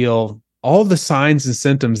don't feel all the signs and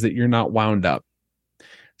symptoms that you're not wound up.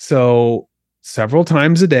 So several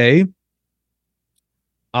times a day,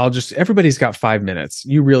 everybody's got 5 minutes.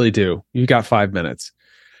 You really do. You got 5 minutes.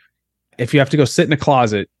 If you have to go sit in a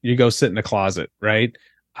closet, you go sit in a closet, right?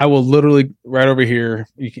 I will literally right over here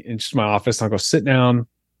in just my office, I'll go sit down,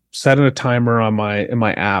 set a timer in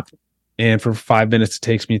my app. And for 5 minutes, it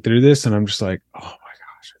takes me through this. And I'm just like, oh my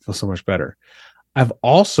gosh, I feel so much better. I've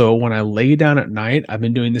also, when I lay down at night, I've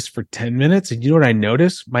been doing this for 10 minutes. And you know what I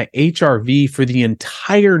notice? My HRV for the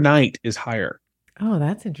entire night is higher. Oh,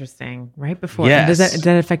 that's interesting. Right before. Yes. Does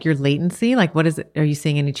that affect your latency? Like what is it? Are you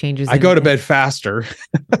seeing any changes? I go to bed faster.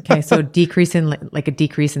 Okay. So a decrease in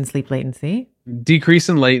sleep latency. Decrease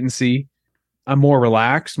in latency. I'm more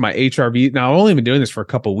relaxed. My HRV, now I've only been doing this for a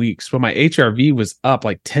couple of weeks, but my HRV was up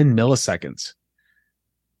like 10 milliseconds.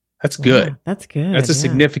 That's good. Wow, that's good. That's a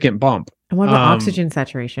significant bump. And what about oxygen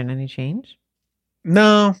saturation? Any change?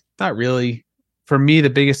 No, not really. For me,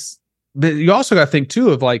 but you also got to think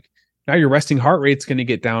too of like, now your resting heart rate's going to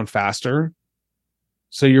get down faster.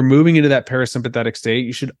 So you're moving into that parasympathetic state.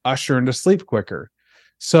 You should usher into sleep quicker.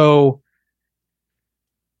 So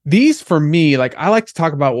these for me, like I like to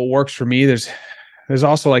talk about what works for me. There's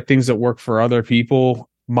also like things that work for other people.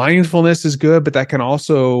 Mindfulness is good, but that can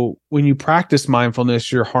also, when you practice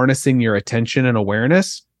mindfulness, you're harnessing your attention and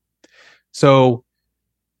awareness. So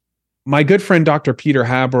my good friend, Dr. Peter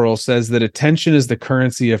Haberl, says that attention is the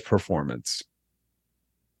currency of performance.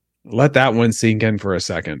 Let that one sink in for a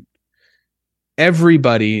second.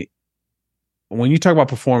 Everybody, when you talk about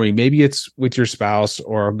performing, maybe it's with your spouse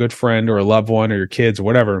or a good friend or a loved one or your kids or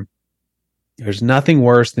whatever, there's nothing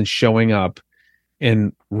worse than showing up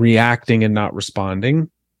and reacting and not responding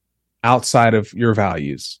outside of your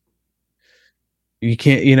values. You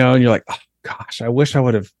can't, and you're like, oh gosh, I wish I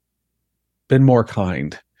would have been more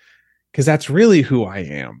kind, because that's really who I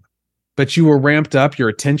am. But you were ramped up, your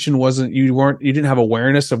attention you didn't have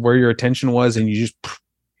awareness of where your attention was, and you just,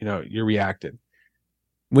 you reacted.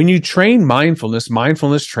 When you train mindfulness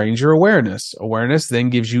trains your awareness. Awareness then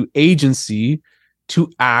gives you agency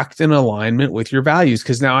to act in alignment with your values.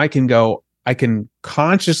 Because now I can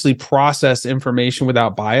consciously process information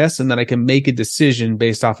without bias, and then I can make a decision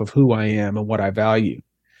based off of who I am and what I value.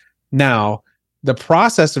 Now, the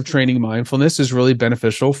process of training mindfulness is really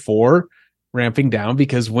beneficial for ramping down,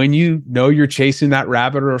 because when you know you're chasing that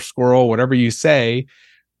rabbit or squirrel, whatever you say,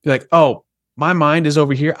 you're like, oh, my mind is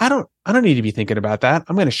over here. I don't need to be thinking about that.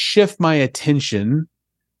 I'm going to shift my attention,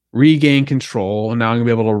 regain control, and now I'm going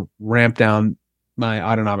to be able to ramp down my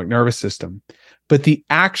autonomic nervous system. But the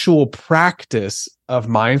actual practice of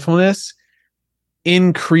mindfulness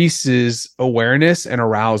increases awareness and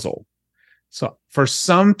arousal. So for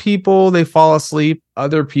some people, they fall asleep.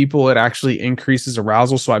 Other people, it actually increases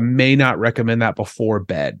arousal. So I may not recommend that before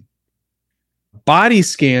bed. Body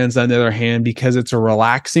scans, on the other hand, because it's a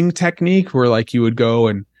relaxing technique where like you would go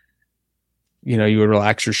and, you would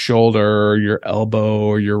relax your shoulder or your elbow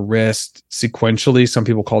or your wrist sequentially. Some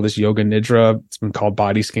people call this yoga nidra. It's been called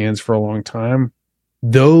body scans for a long time.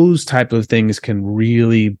 Those type of things can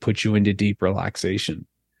really put you into deep relaxation.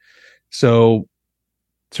 So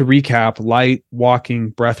to recap, light,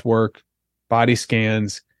 walking, breath work, body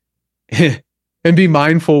scans, and be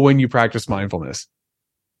mindful when you practice mindfulness.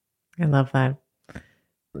 I love that.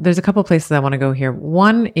 There's a couple places I want to go here.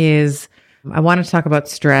 One is I wanted to talk about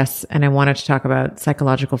stress, and I wanted to talk about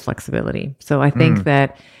psychological flexibility. So I think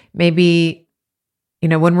that maybe,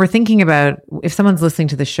 when we're thinking about, if someone's listening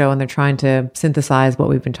to the show and they're trying to synthesize what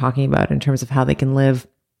we've been talking about in terms of how they can live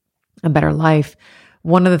a better life,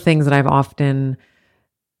 one of the things that I've often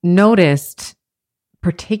noticed,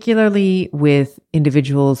 particularly with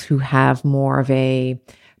individuals who have more of a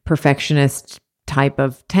perfectionist type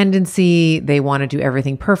of tendency, they want to do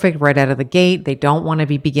everything perfect right out of the gate. They don't want to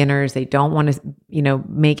be beginners. They don't want to,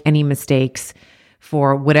 make any mistakes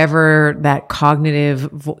for whatever that cognitive,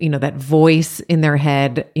 that voice in their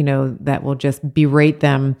head, that will just berate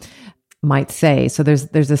them might say. So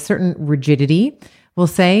there's a certain rigidity, we'll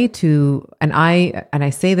say, and I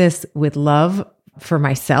say this with love for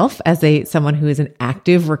myself as someone who is an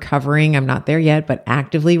active recovering, I'm not there yet, but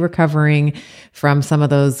actively recovering from some of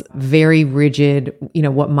those very rigid,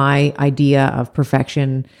 what my idea of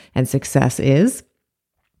perfection and success is.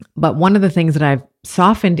 But one of the things that I've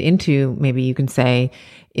softened into, maybe you can say,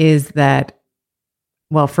 is that,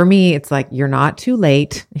 well, for me, it's like, you're not too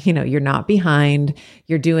late, you're not behind,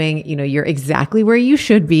 you're doing, you're exactly where you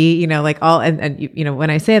should be, and when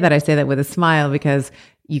I say that with a smile, because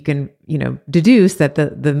you can, deduce that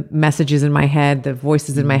the messages in my head, the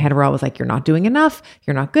voices in my head were always like, you're not doing enough,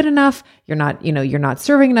 you're not good enough, you're not, you're not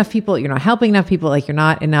serving enough people, you're not helping enough people, like you're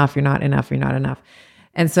not enough, you're not enough, you're not enough.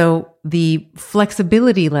 And so the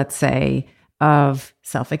flexibility, let's say, of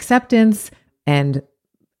self-acceptance and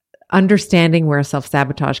understanding where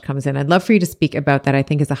self-sabotage comes in. I'd love for you to speak about that. I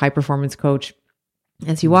think as a high-performance coach,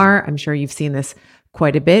 as you are, I'm sure you've seen this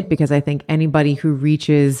quite a bit, because I think anybody who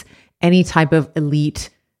reaches any type of elite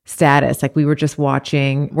status, like we were just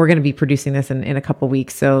watching, we're going to be producing this in a couple of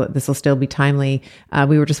weeks, so this will still be timely.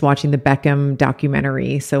 We were just watching the Beckham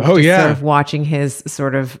documentary. So sort of watching his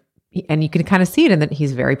sort of, and you can kind of see it in that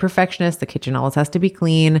he's very perfectionist. The kitchen always has to be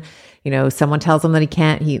clean. Someone tells him that he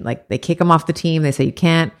can't, they kick him off the team. They say, you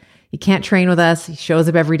can't train with us. He shows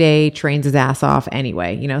up every day, trains his ass off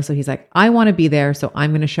anyway, so he's like, I want to be there, so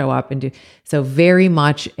I'm going to show up and do. So very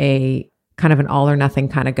much a kind of an all or nothing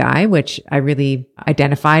kind of guy, which I really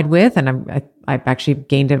identified with. And I've actually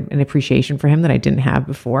gained an appreciation for him that I didn't have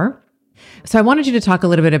before. So I wanted you to talk a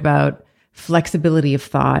little bit about flexibility of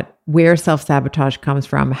thought, where self-sabotage comes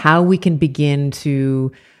from, how we can begin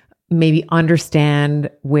to maybe understand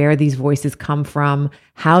where these voices come from,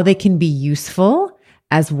 how they can be useful,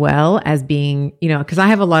 as well as being, because I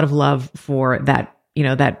have a lot of love for that,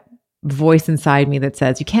 that voice inside me that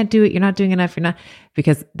says, you can't do it, you're not doing enough, you're not,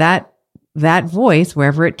 because that voice,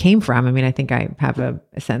 wherever it came from, I mean, I think I have a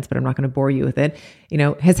sense, but I'm not going to bore you with it,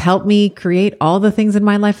 has helped me create all the things in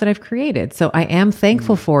my life that I've created. So I am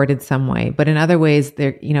thankful for it in some way, but in other ways,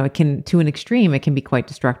 there, it can, to an extreme, it can be quite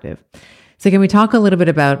destructive. So can we talk a little bit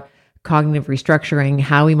about cognitive restructuring,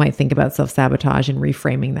 how we might think about self-sabotage and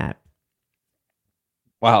reframing that?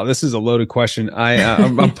 Wow, this is a loaded question.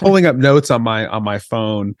 I'm pulling up notes on my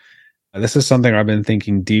phone. This is something I've been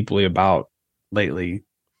thinking deeply about lately.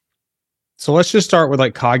 So let's just start with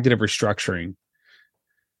like cognitive restructuring.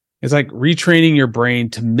 It's like retraining your brain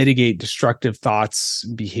to mitigate destructive thoughts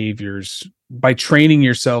and behaviors by training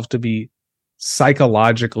yourself to be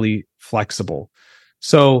psychologically flexible.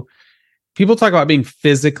 So people talk about being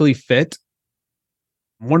physically fit.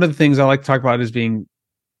 One of the things I like to talk about is being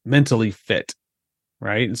mentally fit,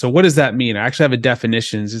 right? And so what does that mean? I actually have a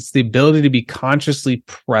definition. It's the ability to be consciously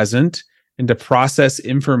present and to process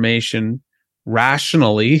information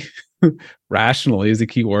rationally. Rationally is the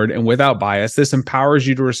key word, and without bias. This empowers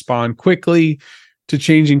you to respond quickly to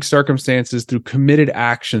changing circumstances through committed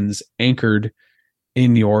actions anchored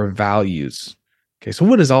in your values. Okay, so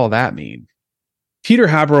what does all that mean? Peter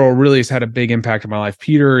Haberl really has had a big impact on my life.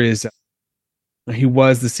 Peter he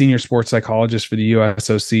was the senior sports psychologist for the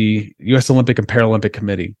USOC, US Olympic and Paralympic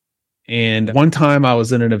Committee. And one time I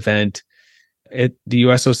was in an event at the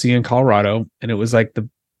USOC in Colorado, and it was like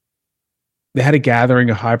they had a gathering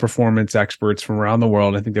of high performance experts from around the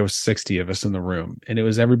world. I think there was 60 of us in the room, and it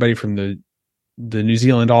was everybody from the New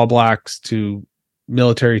Zealand All Blacks to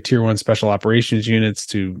military tier 1 special operations units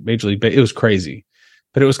to Major League. It was crazy,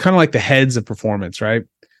 but it was kind of like the heads of performance, right?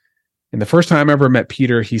 And the first time I ever met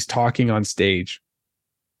Peter, he's talking on stage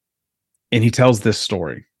and he tells this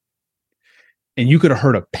story, and you could have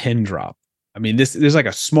heard a pin drop. I mean, there's like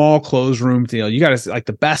a small closed room deal. You got to like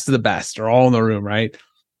the best of the best are all in the room, right?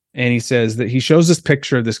 And he says that he shows this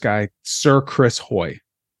picture of this guy, Sir Chris Hoy.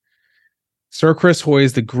 Sir Chris Hoy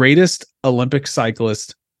is the greatest Olympic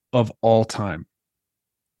cyclist of all time.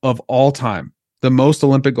 Of all time. The most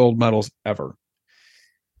Olympic gold medals ever.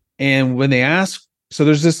 And when they ask, so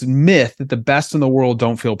there's this myth that the best in the world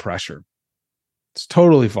don't feel pressure. It's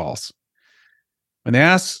totally false. When they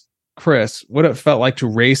asked Chris what it felt like to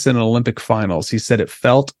race in an Olympic finals, he said it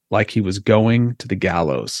felt like he was going to the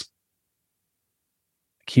gallows.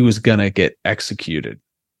 He was going to get executed.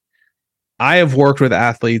 I have worked with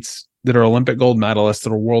athletes that are Olympic gold medalists,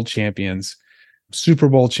 that are world champions, Super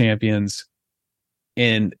Bowl champions.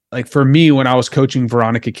 And like for me, when I was coaching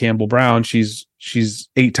Veronica Campbell-Brown, she's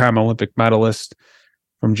 8-time Olympic medalist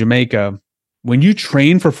from Jamaica. When you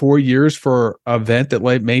train for 4 years for an event that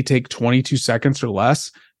may take 22 seconds or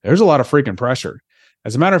less, there's a lot of freaking pressure.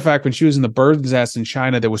 As a matter of fact, when she was in the bird's nest in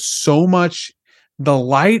China, there was so much. The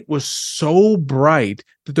light was so bright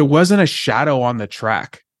that there wasn't a shadow on the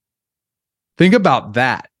track. Think about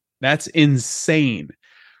that. That's insane.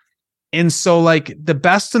 And so like the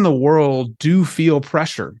best in the world do feel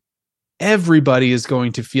pressure. Everybody is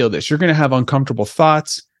going to feel this. You're going to have uncomfortable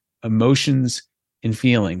thoughts, emotions, and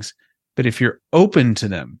feelings. But if you're open to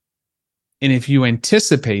them, and if you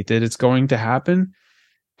anticipate that it's going to happen,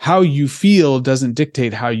 how you feel doesn't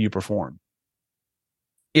dictate how you perform.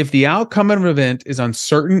 If the outcome of an event is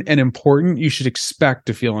uncertain and important, you should expect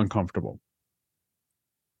to feel uncomfortable.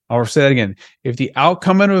 I'll say that again. If the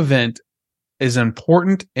outcome of an event is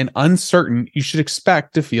important and uncertain, you should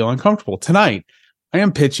expect to feel uncomfortable. Tonight, I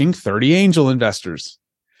am pitching 30 angel investors.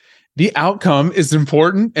 The outcome is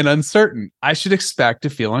important and uncertain. I should expect to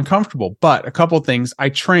feel uncomfortable. But a couple of things, I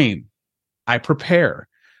train, I prepare.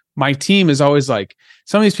 My team is always like,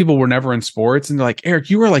 some of these people were never in sports, and they're like, Erik,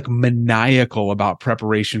 you were like maniacal about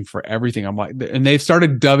preparation for everything. I'm like, and they've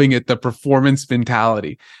started dubbing it the performance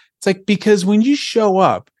mentality. It's like, because when you show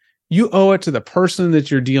up, you owe it to the person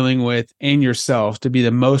that you're dealing with and yourself to be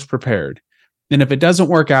the most prepared. And if it doesn't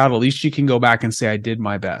work out, at least you can go back and say, I did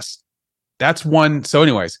my best. That's one. So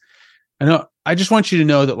anyways, I just want you to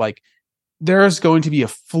know that like, there's going to be a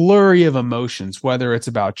flurry of emotions, whether it's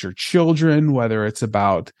about your children, whether it's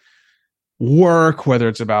about work, whether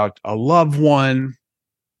it's about a loved one.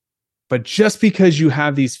 But just because you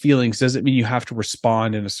have these feelings doesn't mean you have to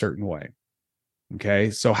respond in a certain way. Okay.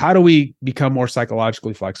 So how do we become more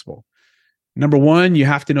psychologically flexible? Number one, you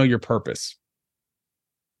have to know your purpose.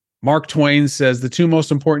 Mark Twain says the two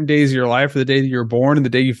most important days of your life are the day that you're born and the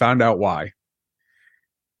day you found out why.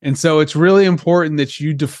 And so it's really important that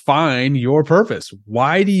you define your purpose.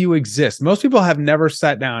 Why do you exist? Most people have never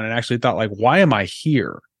sat down and actually thought, like, why am I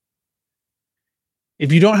here?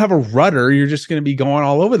 If you don't have a rudder, you're just going to be going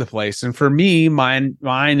all over the place. And for me, mine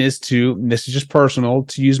is to, and this is just personal,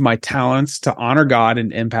 to use my talents to honor God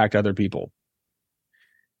and impact other people.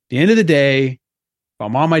 At the end of the day, if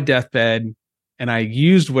I'm on my deathbed and I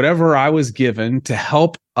used whatever I was given to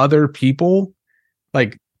help other people,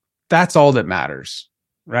 like, that's all that matters,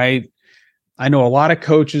 right? I know a lot of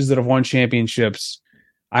coaches that have won championships.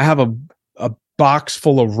 I have a box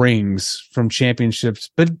full of rings from championships,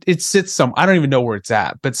 but it sits I don't even know where it's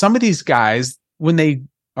at. But some of these guys, when they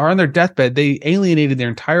are on their deathbed, they alienated their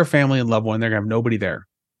entire family and loved one. They're going to have nobody there.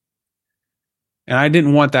 And I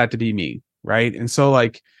didn't want that to be me, right? And so,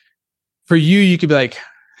 like, for you, you could be like,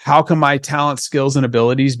 how can my talent, skills, and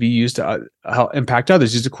abilities be used to help impact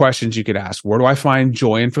others? These are questions you could ask. Where do I find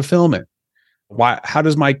joy and fulfillment? How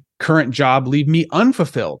does my current job leave me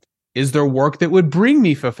unfulfilled? Is there work that would bring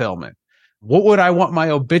me fulfillment? What would I want my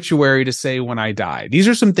obituary to say when I die? These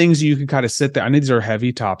are some things you can kind of sit there. I know these are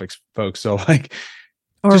heavy topics, folks. So, like,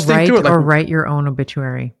 or write your own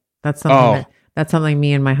obituary. That's something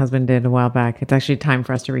me and my husband did a while back. It's actually time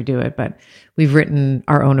for us to redo it, but we've written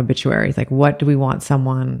our own obituaries. Like, what do we want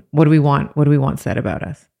said about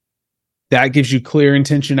us? That gives you clear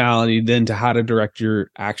intentionality then to how to direct your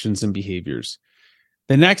actions and behaviors.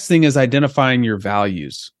 The next thing is identifying your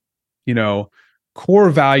values. Core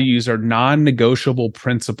values are non-negotiable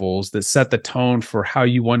principles that set the tone for how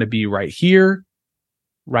you want to be right here,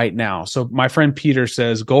 right now. So my friend Peter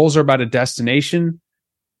says, goals are about a destination.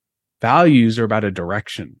 Values are about a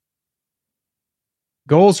direction.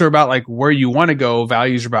 Goals are about, like, where you want to go.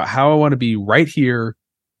 Values are about how I want to be right here,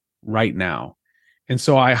 right now. And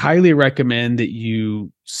so I highly recommend that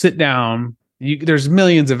you sit down. There's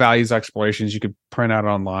millions of values explorations you could print out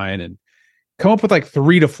online and come up with like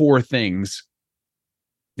 3 to 4 things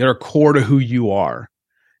that are core to who you are.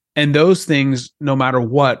 And those things, no matter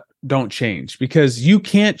what, don't change, because you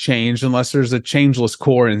can't change unless there's a changeless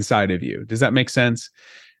core inside of you. Does that make sense?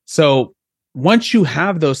 So once you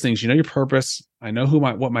have those things, your purpose, I know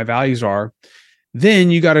what my values are,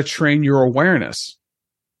 then you got to train your awareness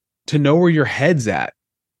to know where your head's at.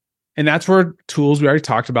 And that's where tools we already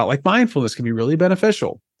talked about, like mindfulness, can be really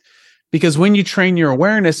beneficial. Because when you train your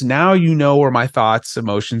awareness, now you know where my thoughts,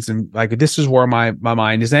 emotions, and like this is where my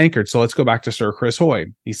mind is anchored. So let's go back to Sir Chris Hoy.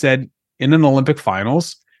 He said in an Olympic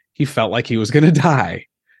finals, he felt like he was going to die.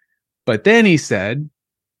 But then he said,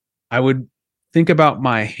 I would think about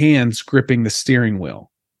my hands gripping the steering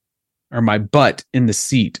wheel, or my butt in the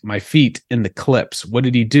seat, my feet in the clips. What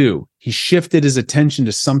did he do? He shifted his attention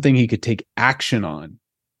to something he could take action on.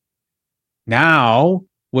 Now,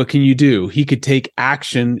 what can you do? He could take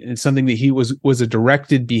action in something that he was a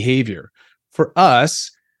directed behavior. For us,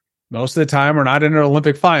 most of the time, we're not in our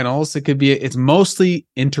Olympic finals. It's mostly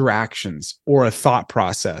interactions or a thought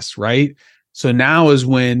process, right? So now is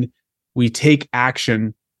when we take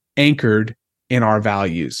action anchored in our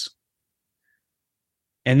values.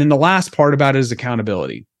 And then the last part about it is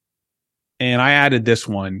accountability. And I added this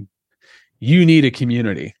one. You need a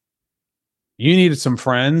community. You need some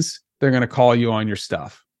friends. They're going to call you on your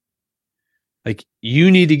stuff. Like, you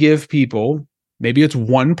need to give people, maybe it's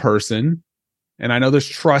one person, and I know there's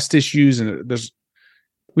trust issues and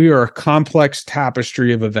we are a complex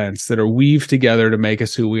tapestry of events that are weaved together to make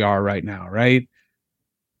us who we are right now, right?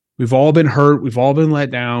 We've all been hurt. We've all been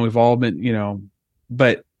let down. We've all been,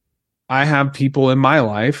 but I have people in my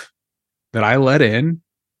life that I let in,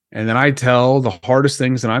 and then I tell the hardest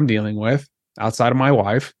things that I'm dealing with outside of my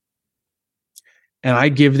wife. And I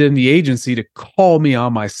give them the agency to call me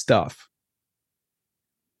on my stuff.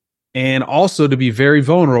 And also to be very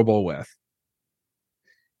vulnerable with.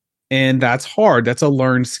 And that's hard. That's a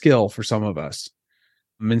learned skill for some of us.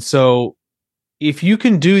 And so if you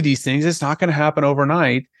can do these things, it's not going to happen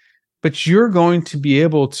overnight, but you're going to be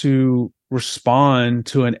able to respond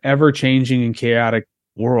to an ever-changing and chaotic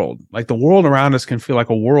world. Like, the world around us can feel like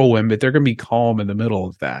a whirlwind, but they're going to be calm in the middle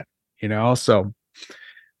of that, So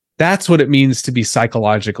that's what it means to be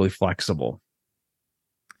psychologically flexible.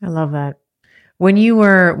 I love that. When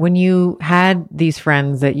you had these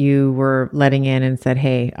friends that you were letting in and said,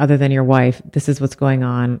 hey, other than your wife, this is what's going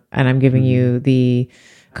on, and I'm giving you the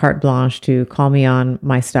carte blanche to call me on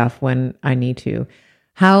my stuff when I need to.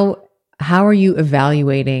 How are you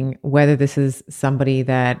evaluating whether this is somebody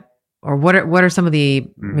that, or what are some of the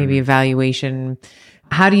maybe evaluation?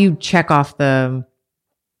 How do you check off the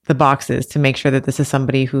the boxes to make sure that this is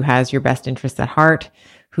somebody who has your best interests at heart,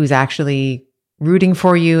 who's actually rooting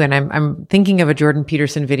for you. And I'm thinking of a Jordan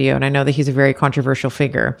Peterson video, and I know that he's a very controversial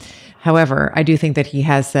figure. However, I do think that he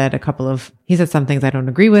said some things I don't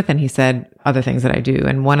agree with, and he said other things that I do.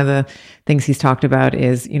 And one of the things he's talked about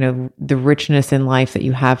is, the richness in life that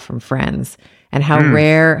you have from friends, and how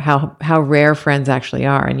rare friends actually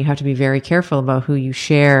are. And you have to be very careful about who you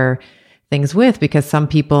share things with, because some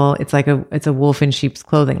people, it's a wolf in sheep's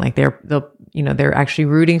clothing. Like they're actually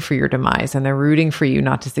rooting for your demise, and they're rooting for you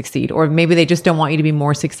not to succeed. Or maybe they just don't want you to be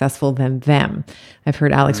more successful than them. I've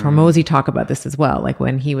heard Alex Hormozi talk about this as well. Like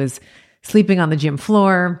when he was sleeping on the gym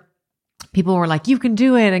floor, people were like, you can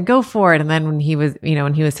do it and go for it. And then when he was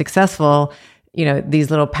successful, these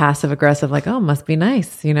little passive aggressive, like, oh, must be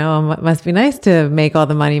nice, must be nice to make all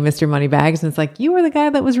the money, Mr. Moneybags. And it's like, you were the guy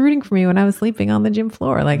that was rooting for me when I was sleeping on the gym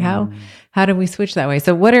floor. Like how do we switch that way?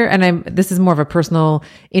 So this is more of a personal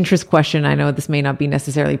interest question. I know this may not be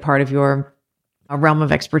necessarily part of your realm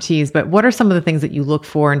of expertise, but what are some of the things that you look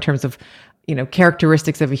for in terms of,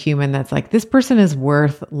 characteristics of a human that's like, this person is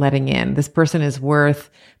worth letting in. This person is worth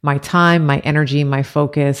my time, my energy, my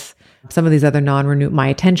focus. Some of these other my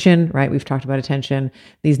attention, right? We've talked about attention,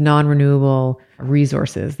 these non-renewable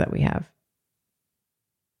resources that we have.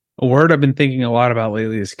 A word I've been thinking a lot about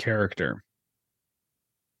lately is character.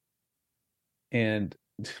 And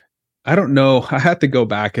I don't know, I have to go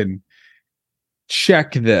back and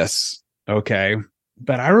check this, okay?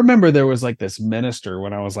 But I remember there was like this minister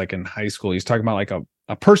when I was like in high school. He's talking about like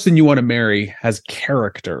a person you want to marry has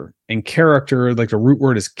character, and character, like the root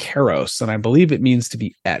word is keros, and I believe it means to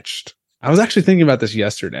be etched. I was actually thinking about this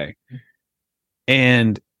yesterday,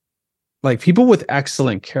 and like people with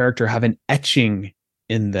excellent character have an etching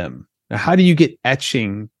in them. Now, how do you get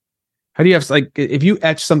etching? How do you have, like, if you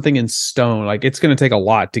etch something in stone, like it's going to take a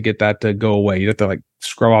lot to get that to go away. You have to like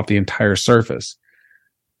scrub off the entire surface.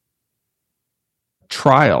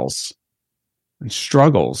 Trials and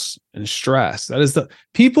struggles and stress. That is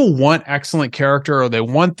people want excellent character, or they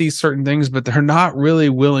want these certain things, but they're not really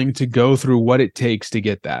willing to go through what it takes to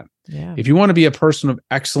get that. Yeah. If you want to be a person of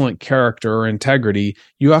excellent character or integrity,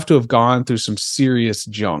 you have to have gone through some serious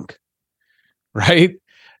junk, right?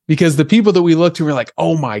 Because the people that we look to, we're like,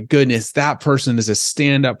 oh my goodness, that person is a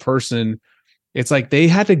stand-up person. It's like they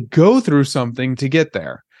had to go through something to get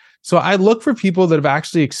there. So I look for people that have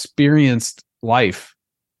actually experienced life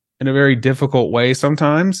in a very difficult way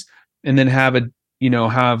sometimes, and then have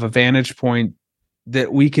a vantage point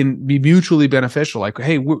that we can be mutually beneficial. Like,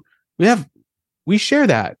 hey, we share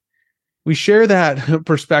that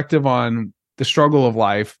perspective on the struggle of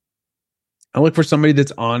life. I look for somebody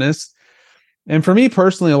that's honest. And for me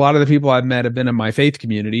personally, a lot of the people I've met have been in my faith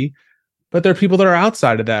community, but there are people that are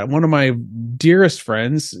outside of that. One of my dearest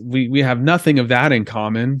friends, we have nothing of that in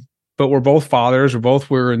common, but we're both fathers.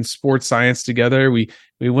 We're in sports science together. We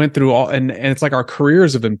went through all, and it's like our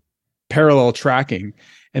careers have been parallel tracking.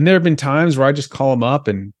 And there have been times where I just call him up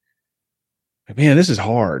and, man, this is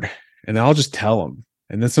hard. And I'll just tell him.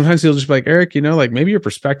 And then sometimes he'll just be like, Erik, like maybe your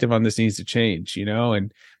perspective on this needs to change,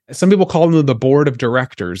 and some people call them the board of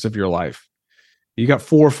directors of your life. You got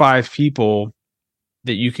 4 or 5 people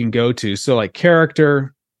that you can go to. So like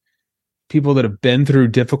character, people that have been through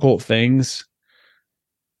difficult things.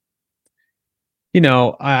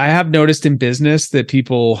 I have noticed in business that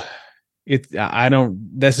people,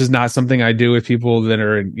 this is not something I do with people that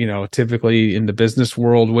are, typically in the business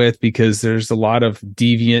world with, because there's a lot of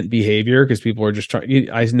deviant behavior, because people are just trying.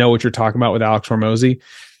 I know what you're talking about with Alex Hormozi,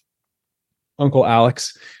 Uncle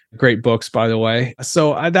Alex. Great books, by the way.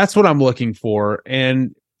 So that's what I'm looking for.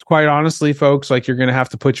 And quite honestly, folks, like you're going to have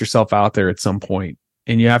to put yourself out there at some point,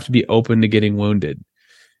 and you have to be open to getting wounded.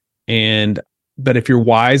 But if you're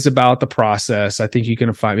wise about the process, I think you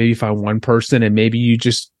can find one person, and maybe you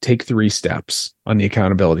just take 3 steps on the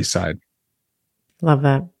accountability side. Love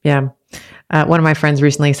that. Yeah. One of my friends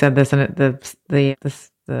recently said this, and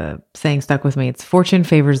the saying stuck with me. It's fortune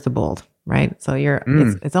favors the bold, right? So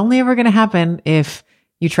it's only ever going to happen if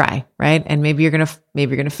you try, right? And maybe you're going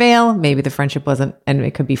to fail. Maybe the friendship wasn't, and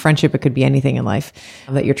it could be friendship. It could be anything in life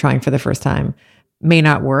that you're trying for the first time. May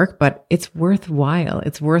not work, but it's worthwhile.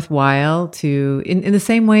 It's worthwhile to, in the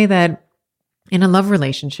same way that in a love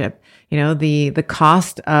relationship, the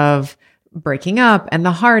cost of breaking up and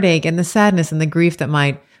the heartache and the sadness and the grief that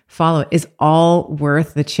might follow is all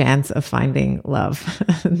worth the chance of finding love.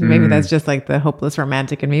 Maybe that's just like the hopeless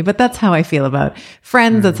romantic in me, but that's how I feel about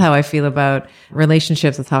friends. That's how I feel about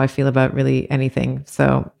relationships. That's how I feel about really anything.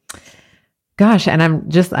 So, gosh, and I'm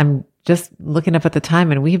just looking up at the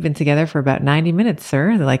time, and we've been together for about 90 minutes,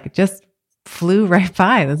 sir. Like, just flew right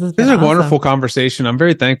by. This is a wonderful conversation. I'm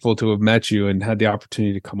very thankful to have met you and had the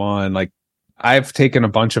opportunity to come on. Like, I've taken a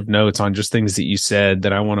bunch of notes on just things that you said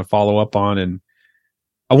that I want to follow up on. And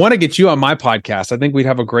I want to get you on my podcast. I think we'd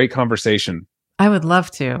have a great conversation. I would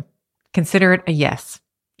love to. Consider it a yes.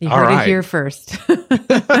 You All heard right. it here first. Coming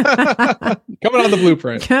on the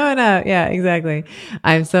blueprint. Coming out. Yeah, exactly.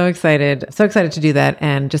 I'm so excited. So excited to do that.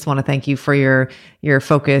 And just want to thank you for your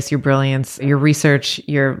focus, your brilliance, your research,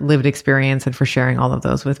 your lived experience, and for sharing all of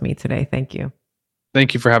those with me today. Thank you.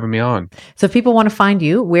 Thank you for having me on. So if people want to find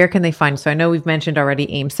you, where can they find you? So I know we've mentioned already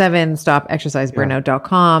AIM7,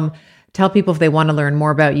 stopexerciseburnout.com. Tell people if they want to learn more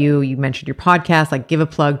about you. You mentioned your podcast, like give a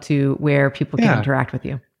plug to where people can interact with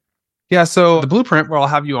you. Yeah. So the blueprint where I'll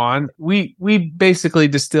have you on, we basically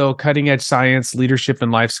distill cutting edge science, leadership,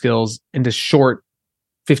 and life skills into short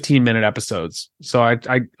 15-minute episodes. So I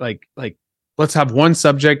like, let's have one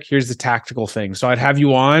subject. Here's the tactical thing. So I'd have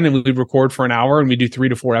you on and we'd record for an hour and we do 3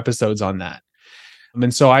 to 4 episodes on that.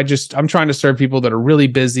 And so I'm trying to serve people that are really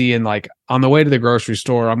busy and like on the way to the grocery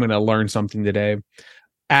store, I'm going to learn something today.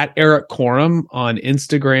 At Erik Korem on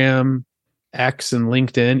Instagram, X, and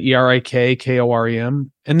LinkedIn, ErikKorem.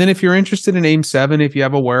 And then if you're interested in AIM7, if you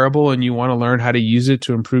have a wearable and you want to learn how to use it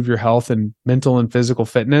to improve your health and mental and physical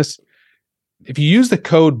fitness, if you use the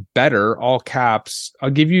code BETTER, all caps, I'll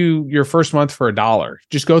give you your first month for $1.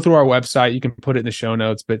 Just go through our website. You can put it in the show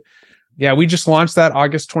notes. But yeah, we just launched that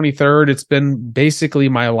August 23rd. It's been basically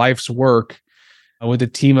my life's work with a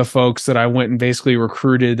team of folks that I went and basically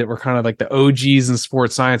recruited that were kind of like the OGs in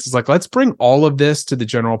sports science. It's like, let's bring all of this to the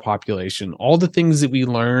general population. All the things that we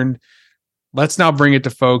learned, let's now bring it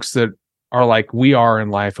to folks that are like we are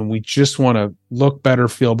in life. And we just want to look better,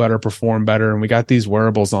 feel better, perform better. And we got these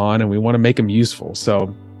wearables on and we want to make them useful.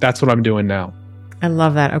 So that's what I'm doing now. I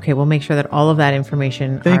love that. Okay, we'll make sure that all of that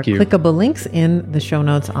information are clickable links in the show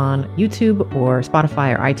notes on YouTube or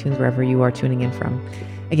Spotify or iTunes, wherever you are tuning in from.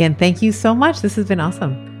 Again, thank you so much. This has been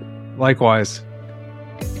awesome. Likewise.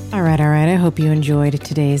 All right. I hope you enjoyed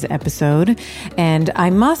today's episode. And I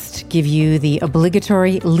must give you the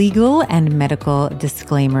obligatory legal and medical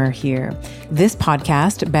disclaimer here. This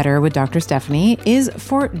podcast, Better with Dr. Stephanie, is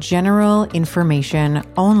for general information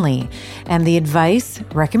only. And the advice,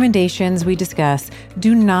 recommendations we discuss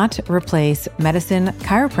do not replace medicine,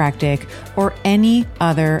 chiropractic, or any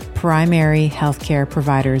other primary healthcare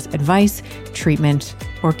provider's advice, treatment,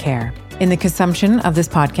 or care. In the consumption of this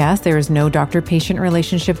podcast, there is no doctor-patient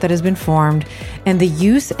relationship that has been formed, and the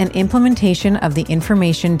use and implementation of the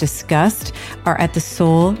information discussed are at the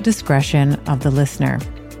sole discretion of the listener.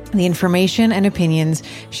 The information and opinions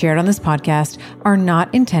shared on this podcast are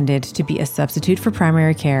not intended to be a substitute for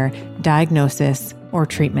primary care, diagnosis, or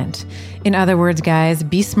treatment. In other words, guys,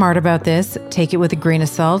 be smart about this. Take it with a grain of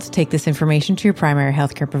salt. Take this information to your primary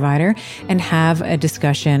healthcare provider and have a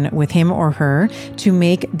discussion with him or her to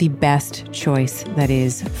make the best choice that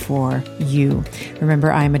is for you.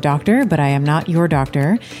 Remember, I am a doctor, but I am not your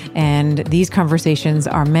doctor. And these conversations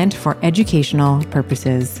are meant for educational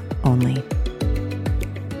purposes only.